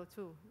trade show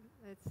too.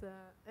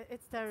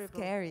 It's terrible.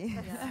 Scary.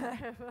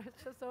 Yeah.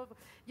 It's just awful.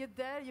 You're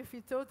there, you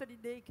feel totally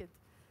naked.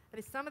 And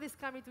if somebody's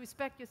coming to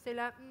inspect you, say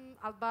like,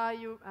 I'll buy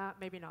you,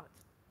 maybe not,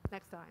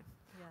 next time.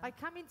 Yeah. I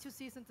come into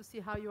season to see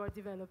how you are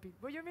developing.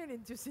 What do you mean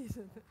into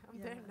season? I'm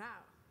Yeah. there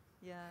now.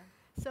 Yeah.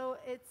 So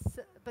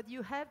but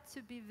you have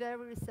to be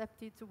very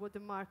receptive to what the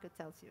market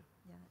tells you.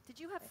 Yeah. Did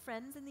you have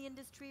friends in the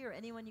industry or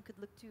anyone you could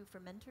look to for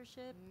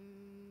mentorship?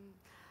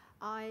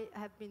 I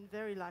have been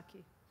very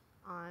lucky,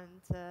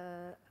 and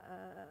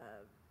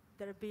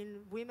there have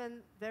been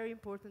women very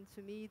important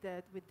to me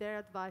that with their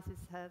advices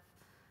have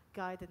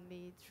guided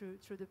me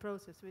through the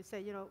process. We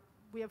say,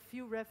 we have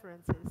few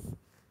references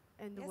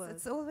in the Yes, world.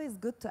 it's always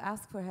good to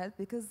ask for help,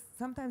 because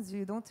sometimes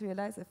you don't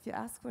realize if you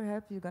ask for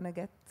help, you're gonna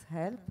get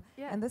help.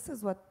 Yeah. And this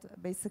is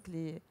what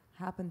basically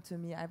happened to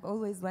me. I've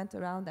always went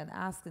around and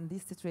asked in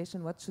this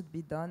situation what should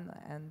be done,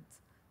 and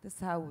this is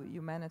how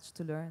you manage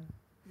to learn.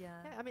 Yeah.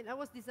 Yeah, I mean, I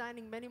was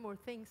designing many more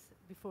things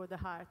before the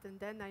heart, and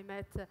then I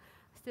met, I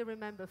still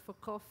remember, for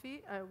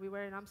coffee, we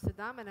were in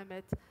Amsterdam, and I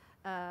met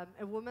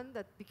a woman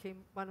that became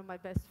one of my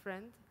best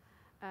friends,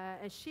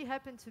 and she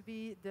happened to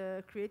be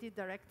the creative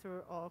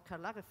director of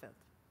Karl Lagerfeld.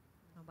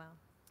 Oh, wow.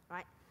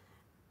 Right.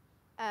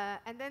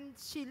 And then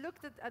she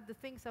looked at the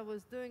things I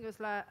was doing, was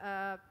like,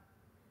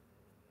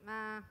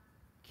 nah,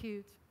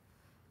 cute,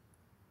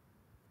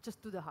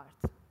 just do the heart.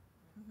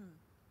 Mm-hmm.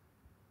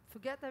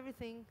 Forget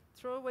everything,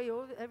 throw away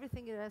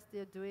everything else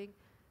they're doing,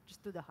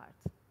 just do the heart.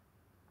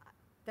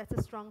 That's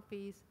a strong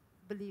piece,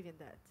 believe in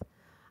that.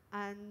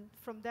 And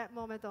from that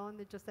moment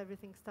on,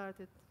 everything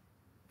started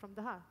from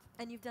the heart.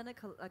 And you've done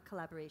a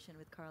collaboration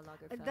with Karl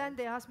Lagerfeld. And then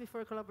they asked me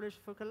for a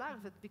collaboration for Karl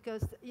Lagerfeld,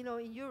 because,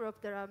 in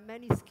Europe there are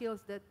many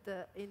skills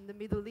that in the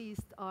Middle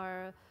East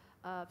are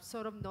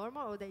sort of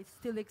normal, or they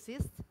still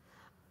exist,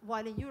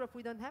 while in Europe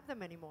we don't have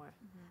them anymore.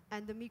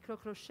 And the micro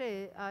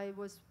crochet, I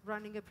was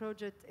running a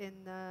project in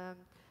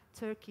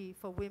Turkey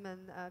for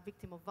women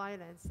victims of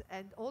violence,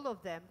 and all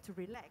of them, to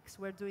relax,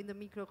 were doing the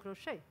micro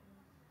crochet.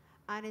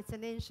 And it's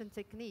an ancient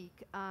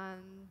technique,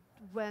 and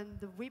when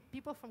the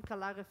people from Karl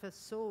Lagerfeld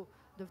saw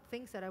the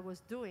things that I was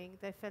doing,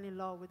 they fell in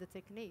love with the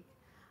technique.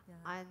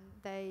 Yeah.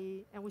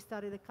 And we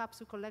started a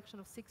capsule collection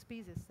of 6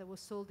 pieces that was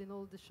sold in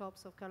all the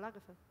shops of Karl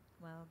Lagerfeld.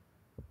 Wow.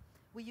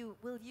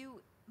 Will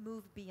you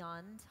move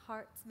beyond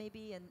hearts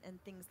maybe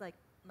and things like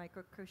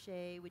micro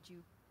crochet? Would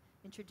you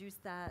introduce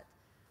that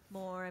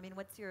more? I mean,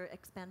 what's your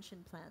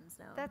expansion plans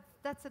now?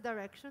 That's a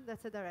direction.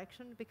 That's a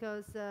direction,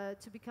 because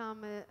to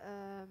become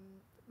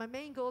my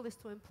main goal is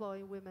to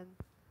employ women,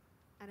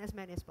 and as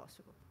many as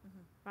possible,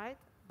 right?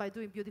 By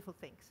doing beautiful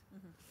things.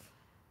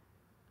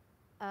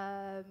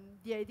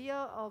 The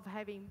idea of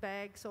having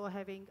bags or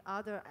having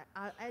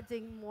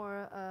adding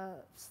more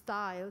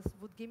styles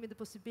would give me the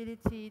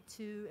possibility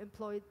to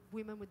employ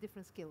women with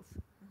different skills,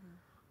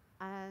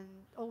 and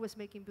always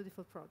making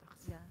beautiful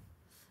products. Yeah.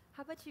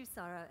 How about you,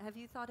 Sarah? Have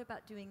you thought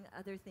about doing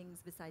other things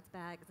besides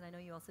bags? And I know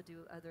you also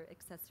do other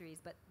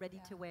accessories, but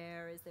ready to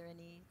wear, is there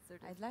any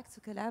sort of... I'd like to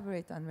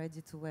collaborate on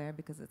ready to wear,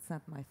 because it's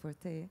not my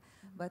forte.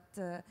 But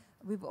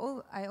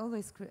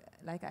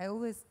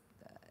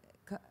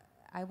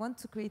I want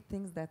to create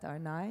things that are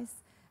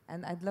nice,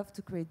 and I'd love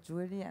to create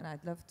jewelry, and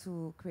I'd love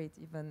to create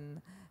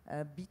even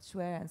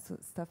beachwear and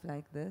stuff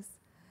like this.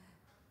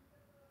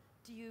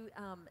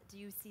 Do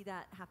you see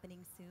that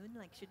happening soon?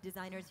 Like, should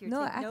designers here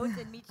No, take notes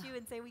and meet you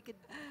and say we could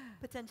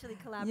potentially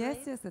collaborate?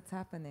 Yes, it's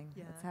happening.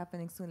 Yeah. It's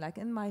happening soon. Like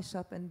in my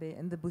shop in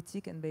the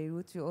boutique in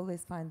Beirut, you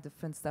always find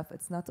different stuff.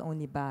 It's not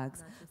only bags,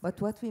 Not just but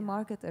yours, what we yeah.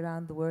 market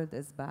around the world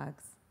is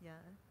bags. Yeah.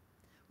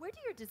 Where do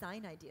your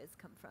design ideas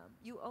come from?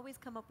 You always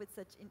come up with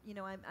such,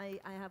 I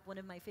have one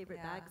of my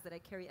favorite Yeah. bags that I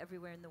carry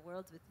everywhere in the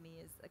world with me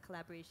is a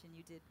collaboration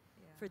you did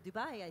for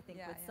Dubai, I think,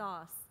 with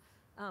Sauce.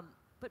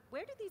 But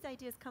where do these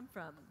ideas come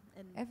from?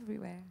 And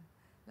Everywhere.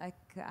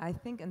 Like, I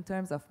think in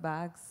terms of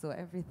bags, so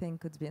everything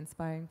could be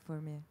inspiring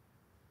for me.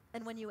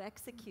 And when you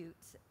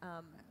execute,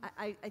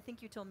 I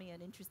think you told me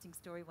an interesting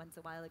story once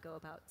a while ago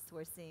about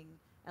sourcing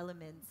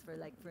elements for,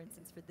 like, for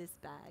instance, for this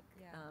bag.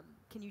 Yeah.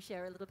 Can you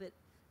share a little bit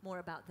more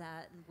about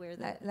that and where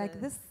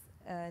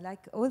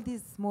Like all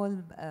these small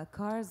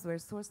cars were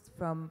sourced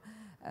from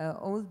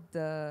old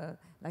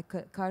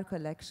car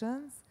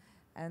collections.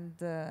 And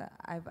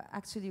I've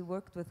actually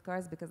worked with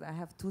cars because I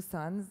have 2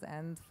 sons,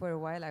 and for a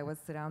while I was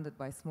surrounded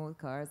by small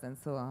cars and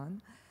so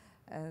on.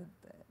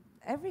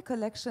 Every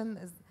collection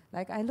is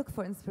like, I look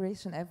for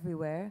inspiration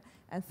everywhere.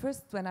 And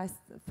when I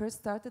first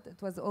started,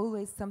 it was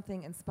always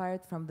something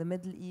inspired from the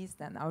Middle East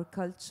and our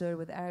culture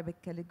with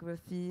Arabic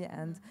calligraphy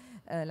and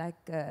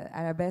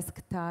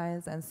arabesque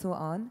tiles and so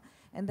on.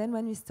 And then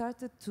when we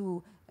started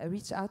to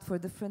reach out for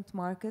different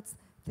markets,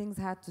 things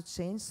had to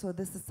change. So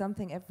this is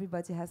something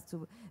everybody has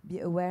to be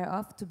aware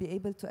of to be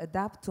able to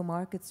adapt to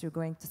markets you're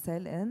going to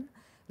sell in.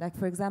 Like,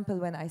 for example,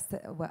 when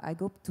I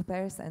go to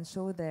Paris and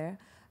show there,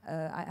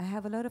 I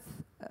have a lot of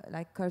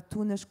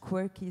cartoonish,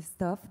 quirky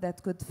stuff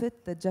that could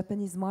fit the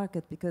Japanese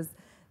market, because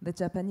the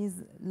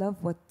Japanese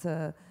love what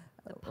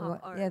The pop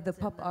art. Yeah, the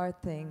pop art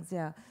things,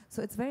 yeah.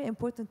 So it's very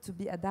important to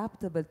be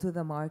adaptable to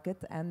the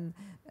market, and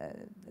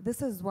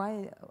this is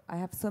why I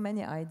have so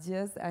many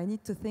ideas. I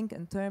need to think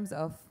in terms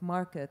of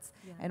markets.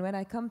 Yeah. And when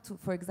I come to,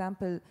 for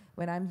example,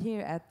 when I'm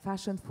here at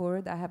Fashion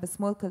Forward, I have a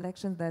small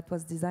collection that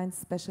was designed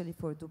specially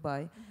for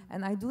Dubai.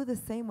 And I do the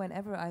same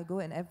whenever I go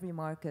in every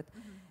market.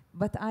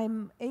 But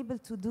I'm able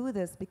to do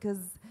this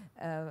because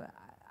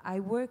I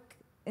work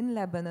in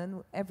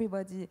Lebanon.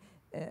 Everybody,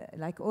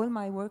 like all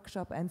my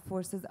workshop and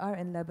forces are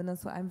in Lebanon,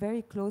 so I'm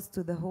very close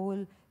to the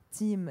whole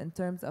team in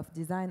terms of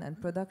design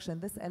and production.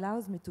 This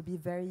allows me to be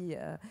very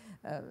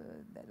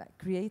like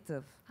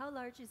creative. How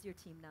large is your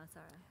team now,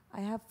 Sarah?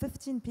 I have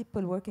 15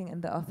 people working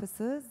in the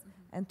offices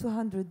and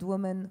 200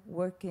 women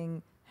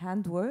working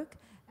handwork,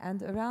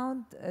 and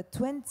around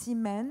 20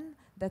 men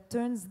that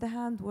turn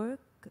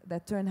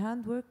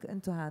handwork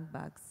into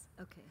handbags.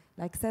 Okay.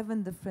 Like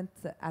 7 different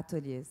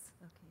ateliers.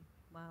 Okay.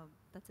 Wow,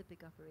 that's a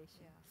big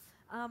operation.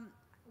 Yeah.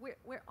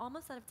 We're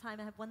almost out of time.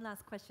 I have one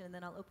last question, and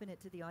then I'll open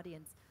it to the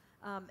audience.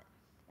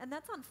 And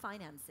that's on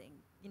financing.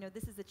 You know,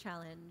 this is a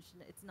challenge.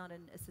 It's not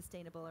a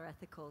sustainable or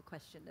ethical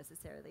question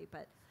necessarily,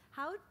 but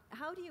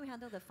how do you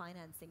handle the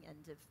financing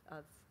end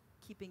of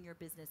keeping your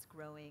business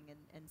growing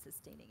and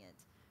sustaining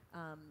it?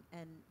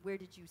 And where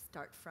did you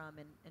start from,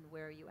 and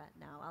where are you at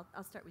now?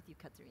 I'll start with you,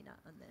 Caterina,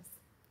 on this.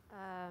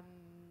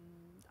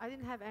 I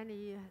didn't have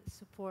any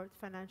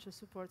financial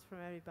support from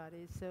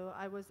everybody. So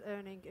I was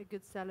earning a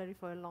good salary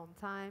for a long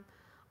time,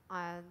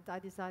 and I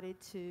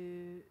decided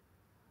to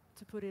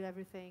put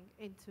everything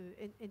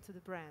into the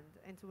brand,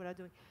 into what I'm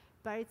doing.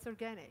 But it's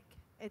organic.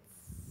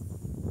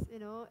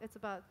 It's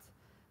about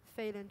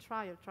fail and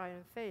try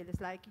and fail.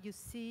 It's like you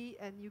see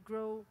and you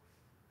grow.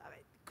 I mean,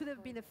 it could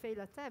have been a failed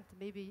attempt.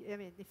 Maybe,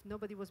 if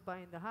nobody was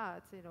buying the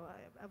hat,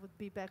 I would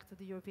be back to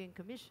the European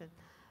Commission.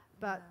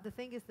 But the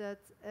thing is that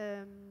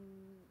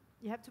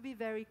you have to be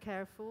very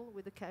careful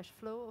with the cash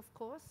flow, of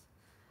course.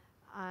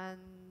 And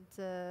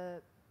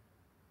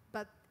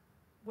but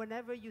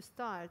whenever you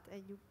start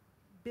and you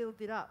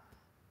build it up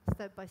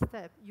step by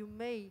step, you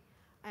may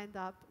end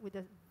up with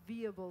a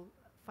viable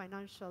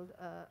financial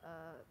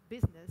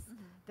business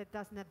that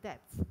doesn't have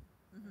debts.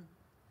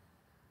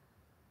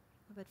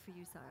 How about for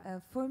you,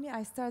 Sarah? For me,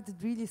 I started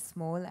really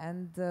small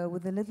and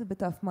with a little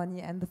bit of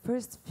money. And the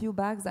first few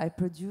bags I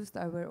produced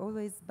were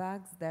always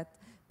bags that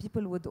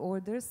people would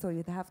order, so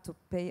you'd have to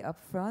pay up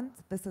front.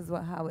 This is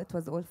how it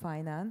was all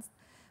financed.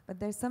 But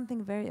there's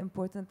something very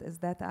important is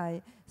that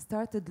I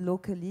started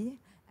locally,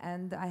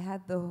 and I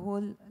had the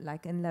whole,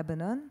 like in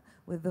Lebanon,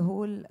 with the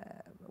whole,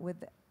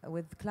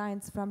 with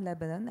clients from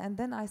Lebanon. And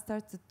then I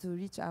started to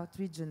reach out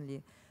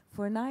regionally.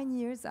 For 9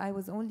 years, I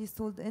was only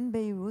sold in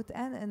Beirut,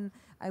 and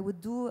I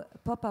would do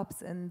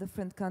pop-ups in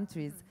different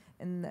countries,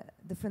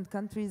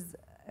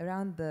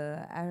 around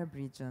the Arab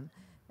region,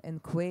 in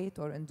Kuwait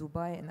or in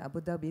Dubai, in Abu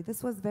Dhabi.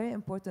 This was very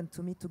important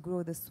to me to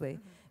grow this way.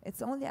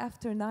 It's only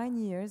after 9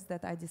 years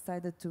that I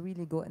decided to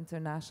really go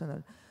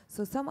international.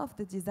 So some of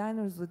the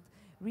designers would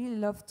really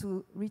love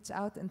to reach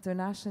out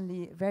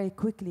internationally very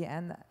quickly,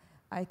 and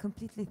I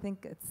completely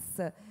think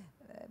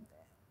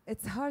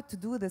it's hard to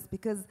do this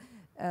because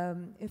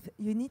if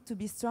you need to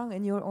be strong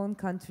in your own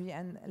country,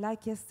 and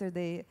like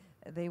yesterday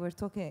they were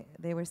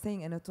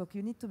saying in a talk,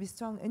 you need to be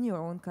strong in your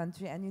own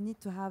country, and you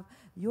need to have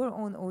your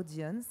own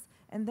audience,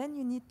 and then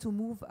you need to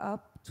move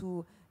up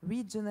to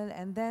regional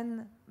and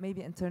then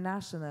maybe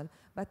international.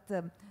 But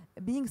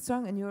being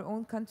strong in your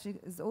own country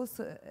is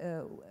also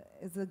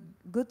is a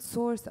good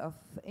source of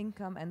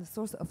income and a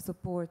source of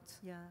support.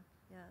 Yeah,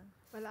 yeah.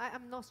 Well,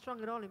 I'm not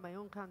strong at all in my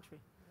own country.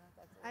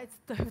 It's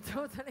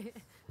totally.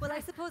 Well, I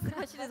suppose the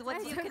question is,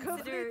 what do you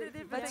consider?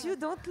 But you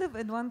don't live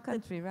in one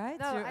country, right?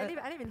 No, I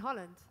live in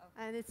Holland,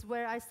 and it's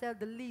where I sell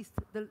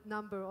the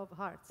number of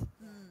hearts.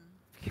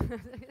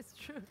 It's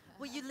true.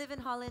 Well, you live in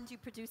Holland, you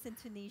produce in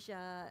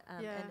Tunisia,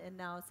 and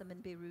now some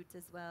in Beirut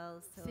as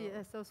well. So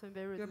it's also in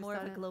Beirut. You're more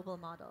of a global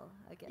model,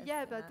 I guess.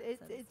 Yeah, but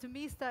to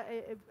me,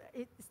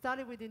 it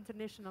started with the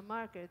international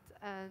market,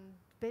 and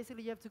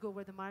basically you have to go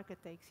where the market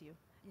takes you.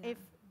 Yeah. If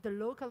the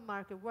local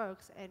market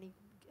works and it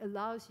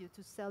allows you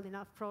to sell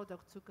enough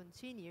product to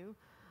continue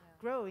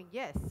growing,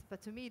 yes,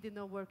 but to me it did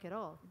not work at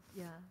all.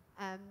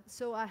 Yeah.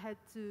 So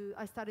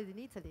I started in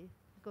Italy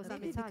because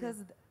Maybe I'm Italian.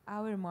 because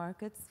our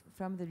markets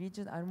from the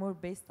region are more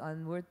based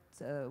on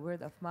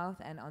word of mouth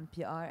and on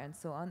PR and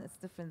so on. It's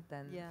different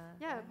than...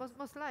 Yeah,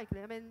 most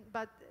likely. I mean,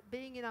 but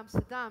being in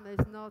Amsterdam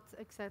is not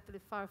exactly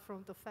far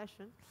from the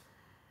fashion.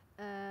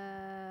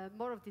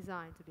 More of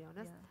design, to be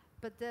honest. Yeah.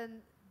 But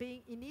then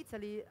being in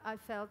Italy, I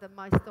felt that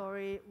my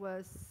story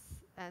was,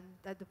 and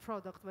that the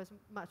product was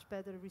much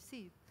better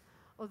received.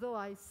 Although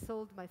I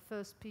sold my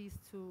first piece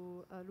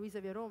to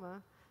Luisa Via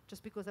Roma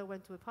just because I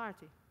went to a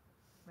party.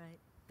 Right.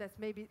 That's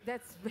maybe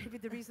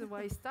the reason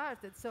why I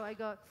started. So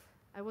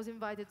I was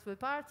invited to a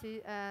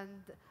party,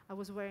 and I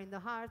was wearing the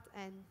heart,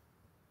 and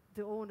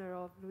the owner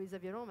of Luisa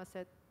Via Roma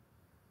said,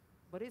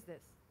 "What is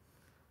this?"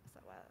 I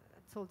said, "Well,"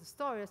 I told the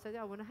story. I said,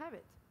 "Yeah, I want to have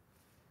it."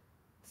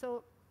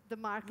 So the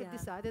market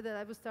decided that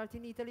I would start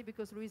in Italy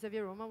because Luisa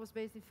Via Roma was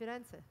based in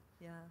Firenze.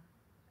 Yeah.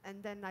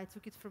 And then I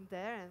took it from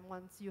there, and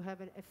once you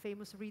have a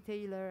famous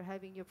retailer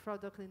having your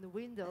product in the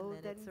window,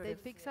 and then it sort they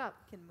of picks up.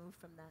 can move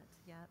from that.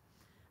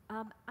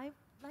 Yeah. I'd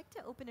like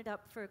to open it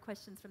up for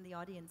questions from the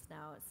audience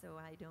now, so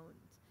I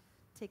don't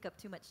take up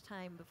too much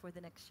time before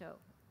the next show.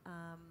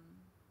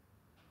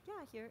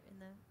 Yeah, here in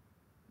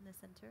the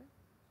center.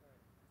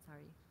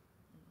 Sorry.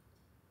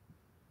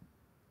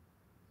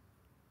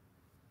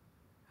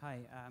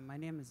 Hi, my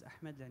name is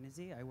Ahmed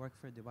Lanizi. I work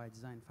for Dubai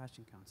Design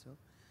Fashion Council.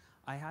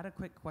 I had a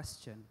quick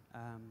question.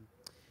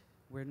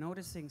 We're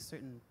noticing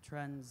certain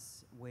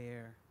trends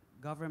where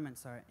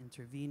governments are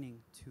intervening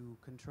to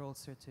control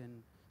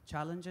certain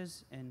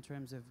challenges in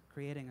terms of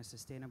creating a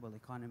sustainable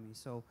economy.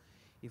 So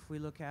if we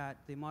look at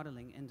the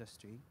modeling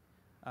industry,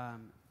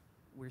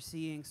 we're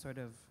seeing sort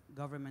of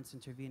governments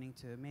intervening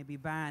to maybe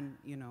ban,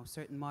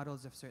 certain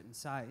models of certain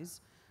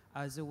size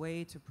as a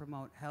way to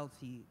promote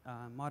healthy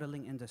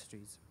modeling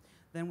industries.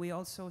 Then we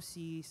also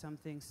see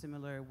something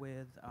similar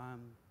with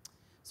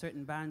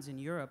certain bans in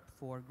Europe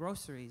for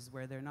groceries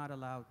where they're not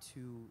allowed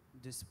to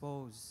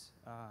dispose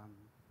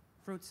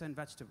fruits and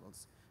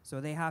vegetables. So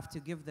they have to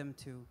give them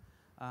to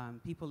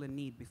people in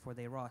need before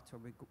they rot or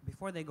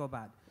before they go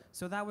bad.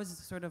 So that was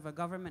sort of a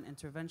government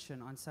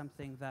intervention on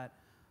something that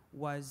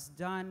was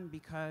done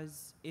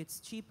because it's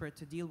cheaper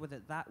to deal with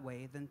it that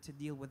way than to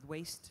deal with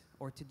waste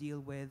or to deal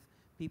with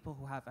people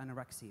who have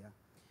anorexia.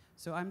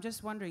 So I'm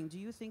just wondering, do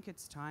you think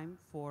it's time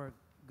for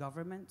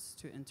governments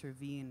to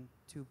intervene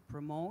to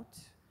promote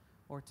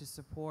or to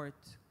support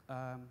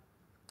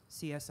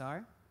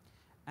CSR?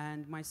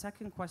 And my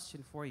second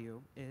question for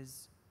you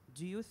is,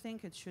 do you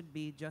think it should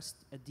be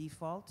just a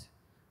default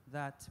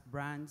that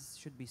brands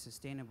should be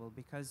sustainable?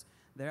 Because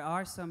there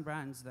are some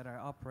brands that are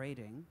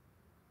operating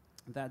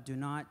that do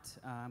not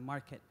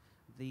market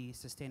the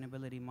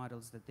sustainability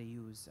models that they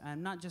use.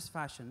 And not just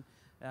fashion,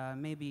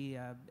 maybe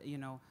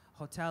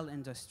hotel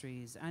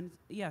industries, and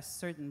yes,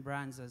 certain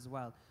brands as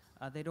well.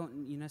 They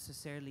don't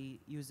necessarily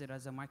use it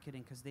as a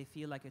marketing because they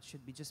feel like it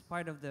should be just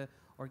part of the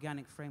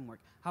organic framework.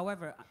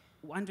 However,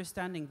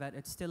 understanding that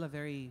it's still a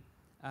very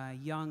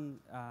young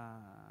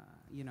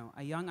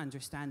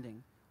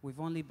understanding. We've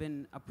only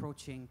been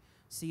approaching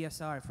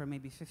CSR for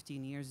maybe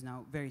 15 years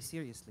now very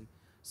seriously.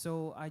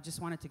 So I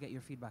just wanted to get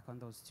your feedback on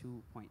those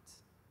 2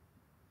 points.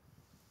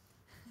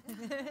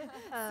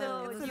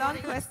 So it's a long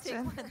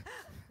question.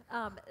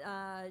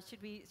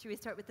 Should we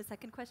start with the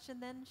second question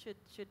then?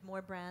 Should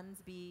more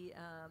brands be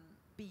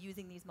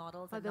using these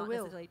models and not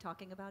necessarily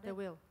talking about it? They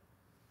will.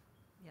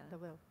 Yeah. They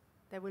will.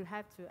 They will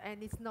have to.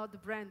 And it's not the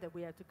brand that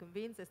we have to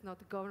convince. It's not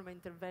the government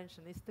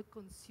intervention. It's the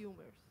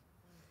consumers.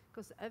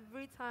 Because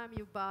every time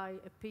you buy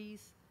a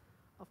piece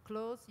of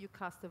clothes, you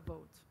cast a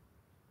vote.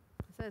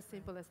 It's as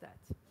simple as that.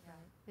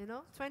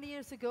 Right. 20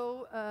 years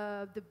ago,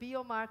 the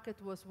bio market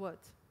was what?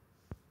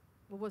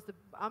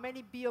 How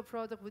many bio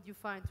products would you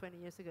find 20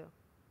 years ago?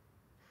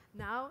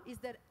 Now, is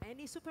there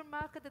any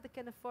supermarket that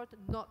can afford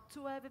not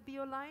to have a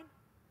bio line?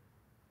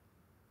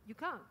 You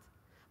can't.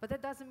 But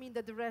that doesn't mean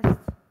that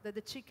that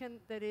the chicken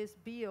that is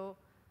bio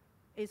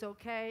is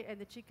okay and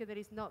the chicken that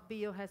is not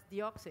bio has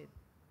dioxin.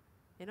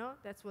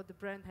 That's what the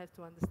brand has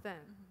to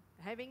understand.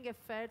 Mm-hmm. Having a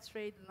fair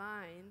trade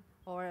line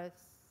or a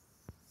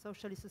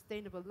socially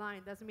sustainable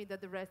line doesn't mean that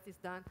the rest is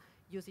done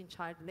using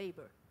child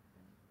labor.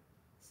 Right.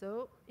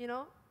 So,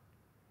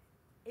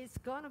 it's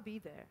going to be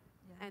there.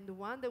 Yeah. And the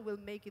one that will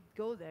make it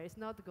go there is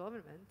not the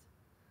government,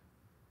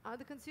 are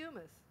the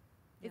consumers.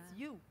 Yeah. It's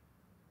you.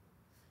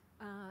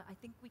 I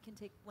think we can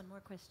take one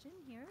more question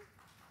here.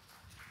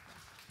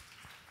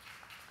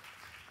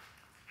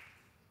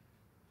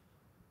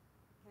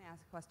 Can I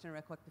ask a question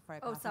real quick before I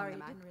pass on sorry, the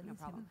mic? didn't realize. No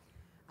problem.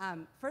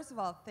 First of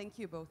all, thank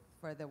you both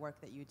for the work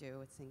that you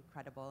do. It's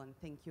incredible. And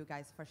thank you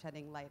guys for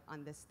shedding light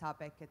on this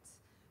topic. It's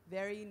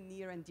very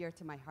near and dear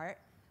to my heart.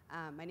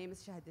 My name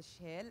is Shahad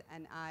Shahel,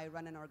 and I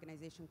run an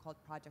organization called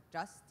Project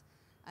Just.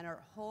 And our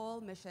whole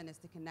mission is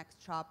to connect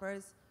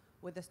shoppers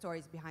with the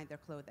stories behind their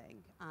clothing.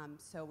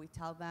 So we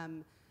tell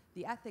them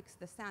the ethics,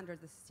 the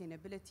standards, the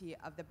sustainability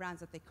of the brands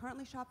that they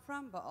currently shop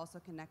from, but also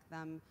connect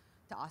them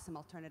to awesome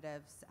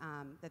alternatives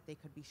that they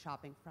could be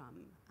shopping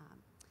from.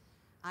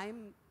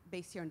 I'm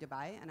based here in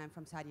Dubai, and I'm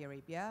from Saudi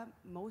Arabia.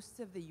 Most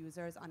of the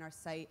users on our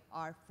site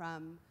are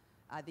from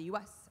the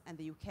US and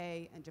the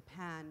UK and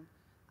Japan.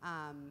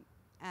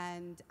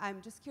 And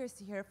I'm just curious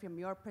to hear from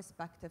your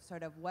perspective,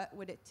 sort of what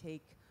would it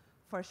take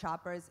for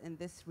shoppers in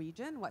this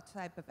region? What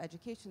type of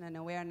education and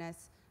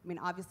awareness? I mean,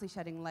 obviously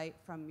shedding light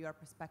from your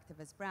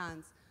perspective as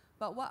brands,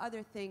 but what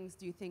other things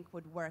do you think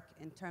would work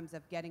in terms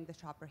of getting the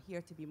shopper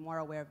here to be more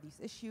aware of these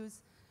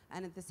issues?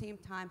 And at the same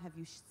time, have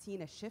you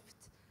seen a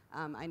shift?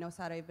 I know,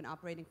 Sarah, you've been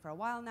operating for a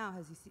while now.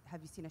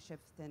 Have you seen a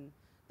shift in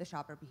the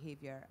shopper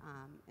behavior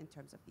in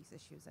terms of these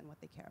issues and what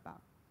they care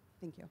about?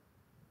 Thank you.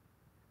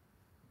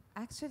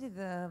 Actually,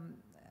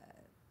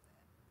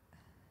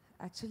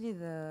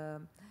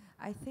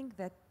 I think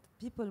that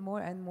people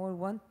more and more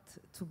want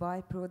to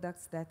buy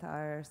products that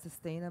are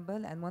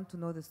sustainable and want to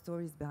know the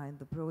stories behind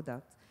the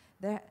product.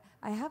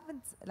 I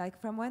haven't,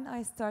 from when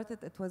I started,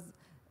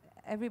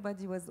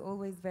 everybody was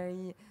always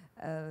very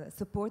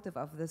supportive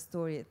of the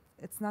story.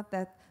 It's not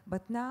that,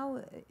 but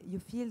now you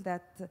feel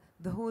that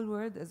the whole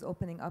world is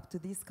opening up to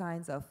these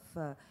kinds of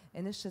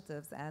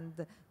initiatives,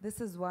 and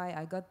this is why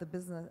I got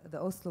the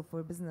Oslo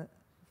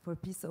for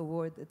Peace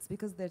Award. It's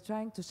because they're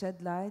trying to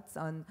shed lights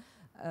on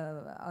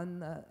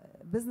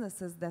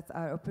businesses that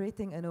are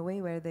operating in a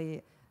way where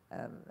they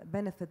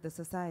benefit the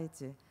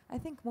society. I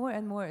think more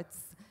and more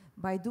it's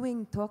by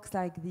doing talks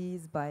like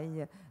these,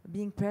 by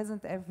being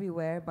present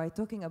everywhere, by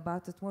talking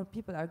about it, more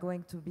people are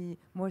going to be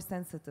more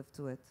sensitive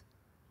to it.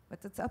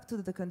 But it's up to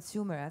the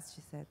consumer, as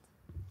she said.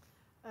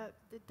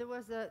 There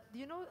was a, do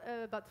you know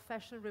about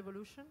fashion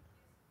revolution?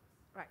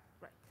 Right.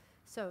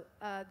 So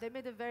they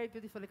made a very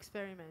beautiful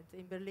experiment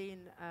in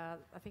Berlin,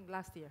 I think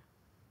last year.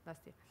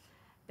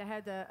 They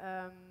had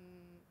a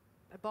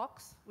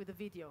box with a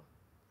video,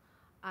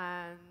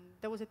 and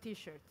there was a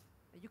T-shirt.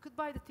 You could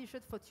buy the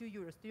T-shirt for €2.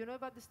 Do you know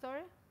about the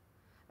story?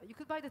 You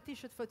could buy the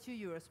T-shirt for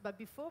 €2, but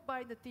before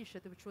buying the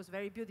T-shirt, which was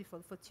very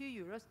beautiful, for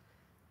 €2,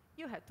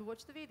 you had to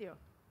watch the video,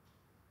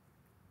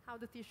 how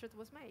the T-shirt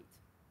was made,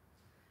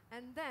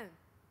 and then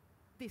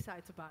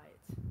decide to buy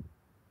it.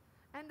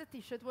 And the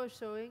T-shirt was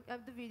showing,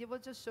 the video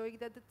was just showing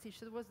that the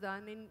T-shirt was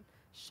done in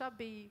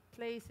shabby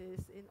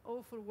places, in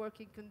awful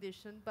working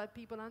conditions by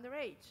people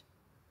underage.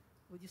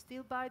 Would you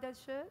still buy that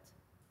shirt?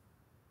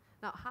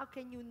 Now, how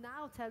can you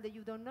now tell that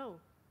you don't know?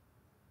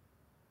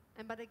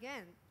 But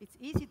again, it's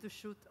easy to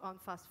shoot on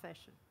fast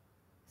fashion.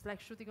 It's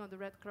like shooting on the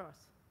Red Cross.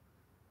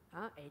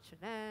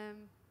 H&M,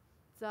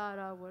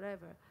 Zara,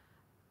 whatever.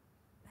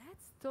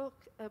 Let's talk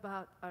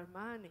about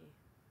Armani.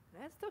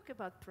 Let's talk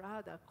about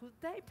Prada. Could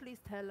they please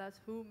tell us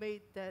who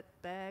made that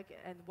bag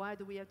and why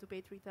do we have to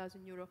pay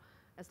 €3,000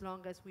 as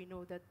long as we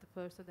know that the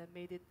person that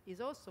made it is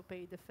also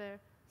paid a fair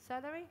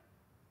salary?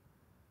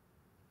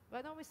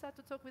 Why don't we start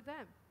to talk with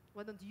them?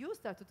 Why don't you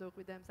start to talk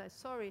with them? Say,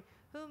 sorry,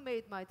 who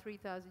made my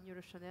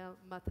 €3,000 Chanel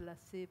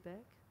matelassé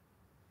bag?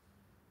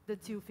 The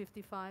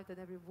 255 that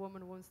every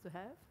woman wants to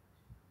have?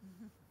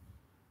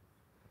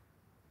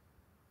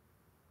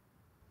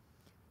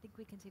 I think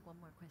we can take one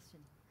more question.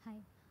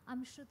 Hi,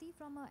 I'm Shruti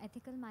from an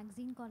ethical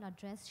magazine called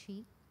Address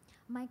She.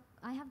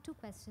 I have two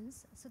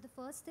questions. So the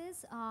first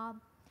is,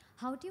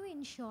 how do you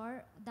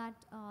ensure that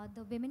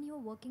the women you're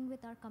working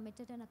with are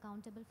committed and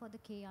accountable for the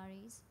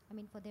KRAs,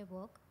 for their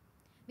work?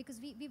 Because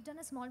we've done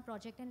a small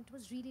project and it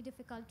was really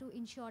difficult to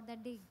ensure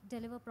that they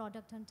deliver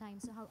product on time.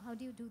 So how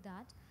do you do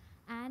that?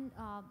 And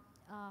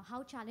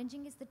how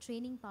challenging is the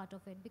training part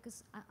of it?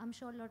 Because I'm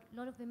sure a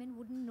lot of women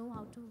wouldn't know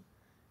how to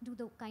do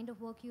the kind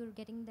of work you're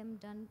getting them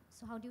done.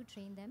 So how do you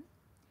train them?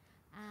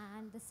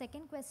 And the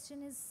second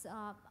question is,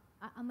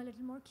 I'm a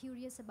little more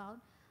curious about,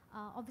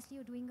 obviously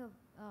you're doing a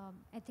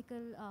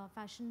ethical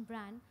fashion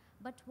brand,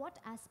 but what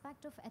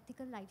aspect of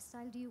ethical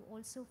lifestyle do you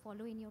also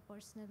follow in your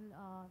personal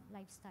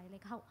lifestyle?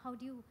 Like how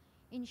do you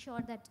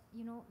ensure that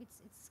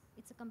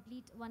it's a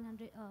complete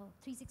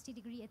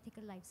 360-degree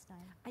ethical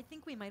lifestyle? I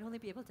think we might only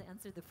be able to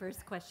answer the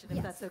first question, if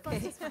Yes, that's okay.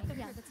 first is fine.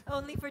 Yeah, that's fine.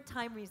 Only for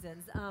time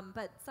reasons.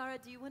 But Sarah,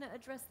 do you want to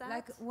address that?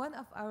 Like one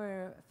of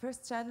our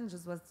first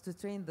challenges was to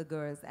train the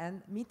girls,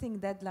 and meeting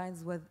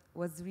deadlines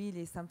was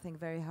really something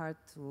very hard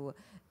to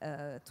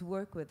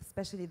work with,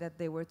 especially that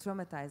they were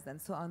traumatized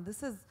and so on.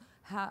 This is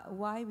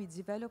why we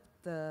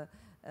developed the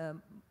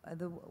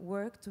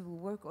work to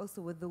work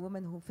also with the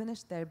women who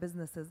finished their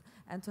businesses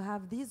and to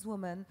have these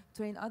women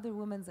train other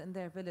women in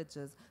their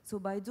villages. So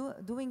by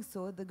doing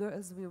so, the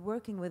girls we're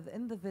working with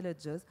in the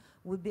villages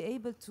would be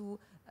able to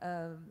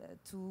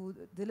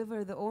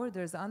deliver the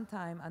orders on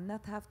time and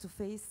not have to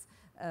face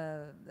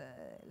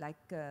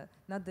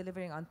not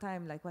delivering on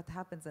time, like what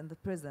happens in the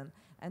prison.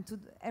 And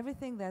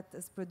everything that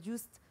is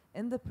produced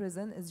in the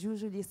prison is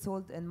usually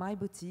sold in my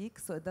boutique,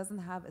 so it doesn't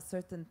have a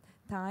certain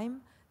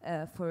time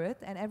for it,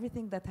 and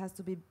everything that has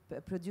to be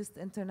produced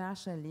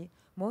internationally,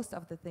 most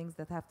of the things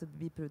that have to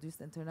be produced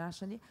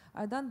internationally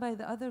are done by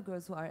the other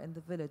girls who are in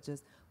the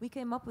villages. We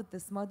came up with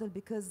this model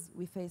because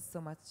we faced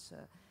so much,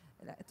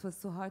 it was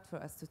so hard for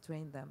us to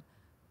train them.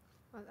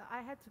 Well,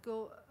 I had to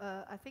go,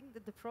 I think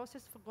that the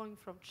process for going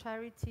from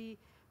charity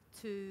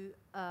to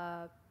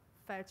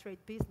fair trade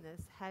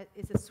business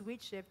is a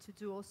switch you have to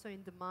do also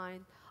in the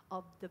mind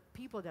of the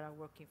people that are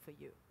working for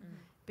you.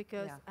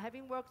 Because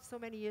having worked so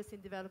many years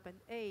in development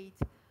aid,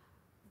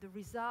 the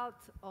result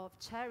of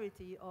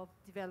charity, of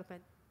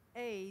development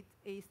aid,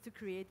 is to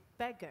create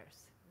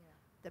beggars.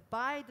 That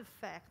by the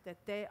fact that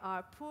they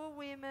are poor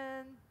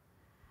women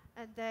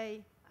and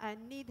they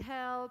need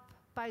help,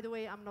 by the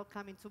way, I'm not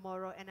coming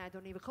tomorrow and I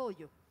don't even call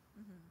you.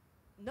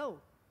 No.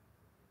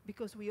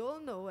 Because we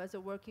all know as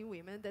a working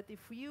women that if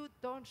you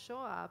don't show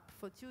up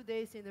for 2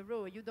 days in a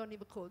row, you don't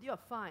even call, you are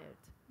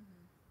fired.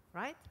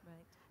 Right?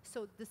 Right.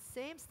 So the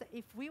same,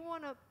 if we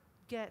want to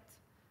get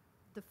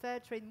the fair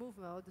trade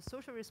movement or the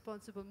social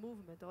responsible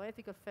movement or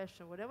ethical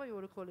fashion, whatever you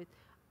want to call it,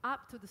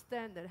 up to the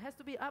standard, it has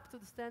to be up to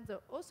the standard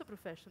also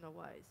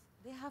professional-wise.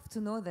 They have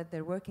to know that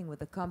they're working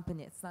with a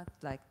company. It's not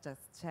like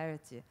just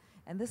charity.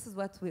 And this is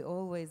what we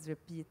always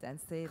repeat and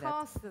say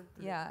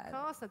Constantly. that...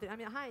 Constantly. I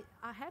mean,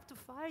 I have to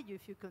fire you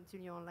if you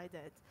continue on like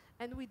that.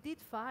 And we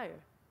did fire.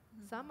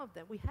 Some of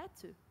them, we had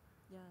to.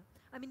 Yeah.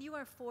 I mean, you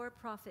are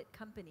for-profit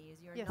companies.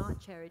 You're Yes. not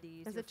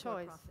charities. As you're a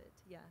choice. for-profit.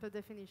 Yeah. Per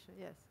definition,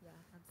 yes. Yeah.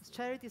 Because Absolutely.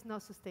 charity is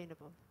not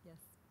sustainable. Yes.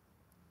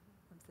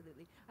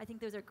 Absolutely. I think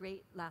those are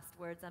great last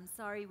words. I'm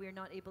sorry we're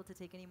not able to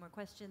take any more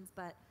questions,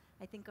 but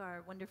I think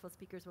our wonderful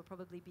speakers will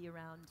probably be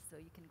around, so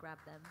you can grab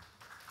them.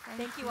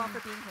 Thank you all for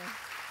being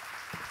here.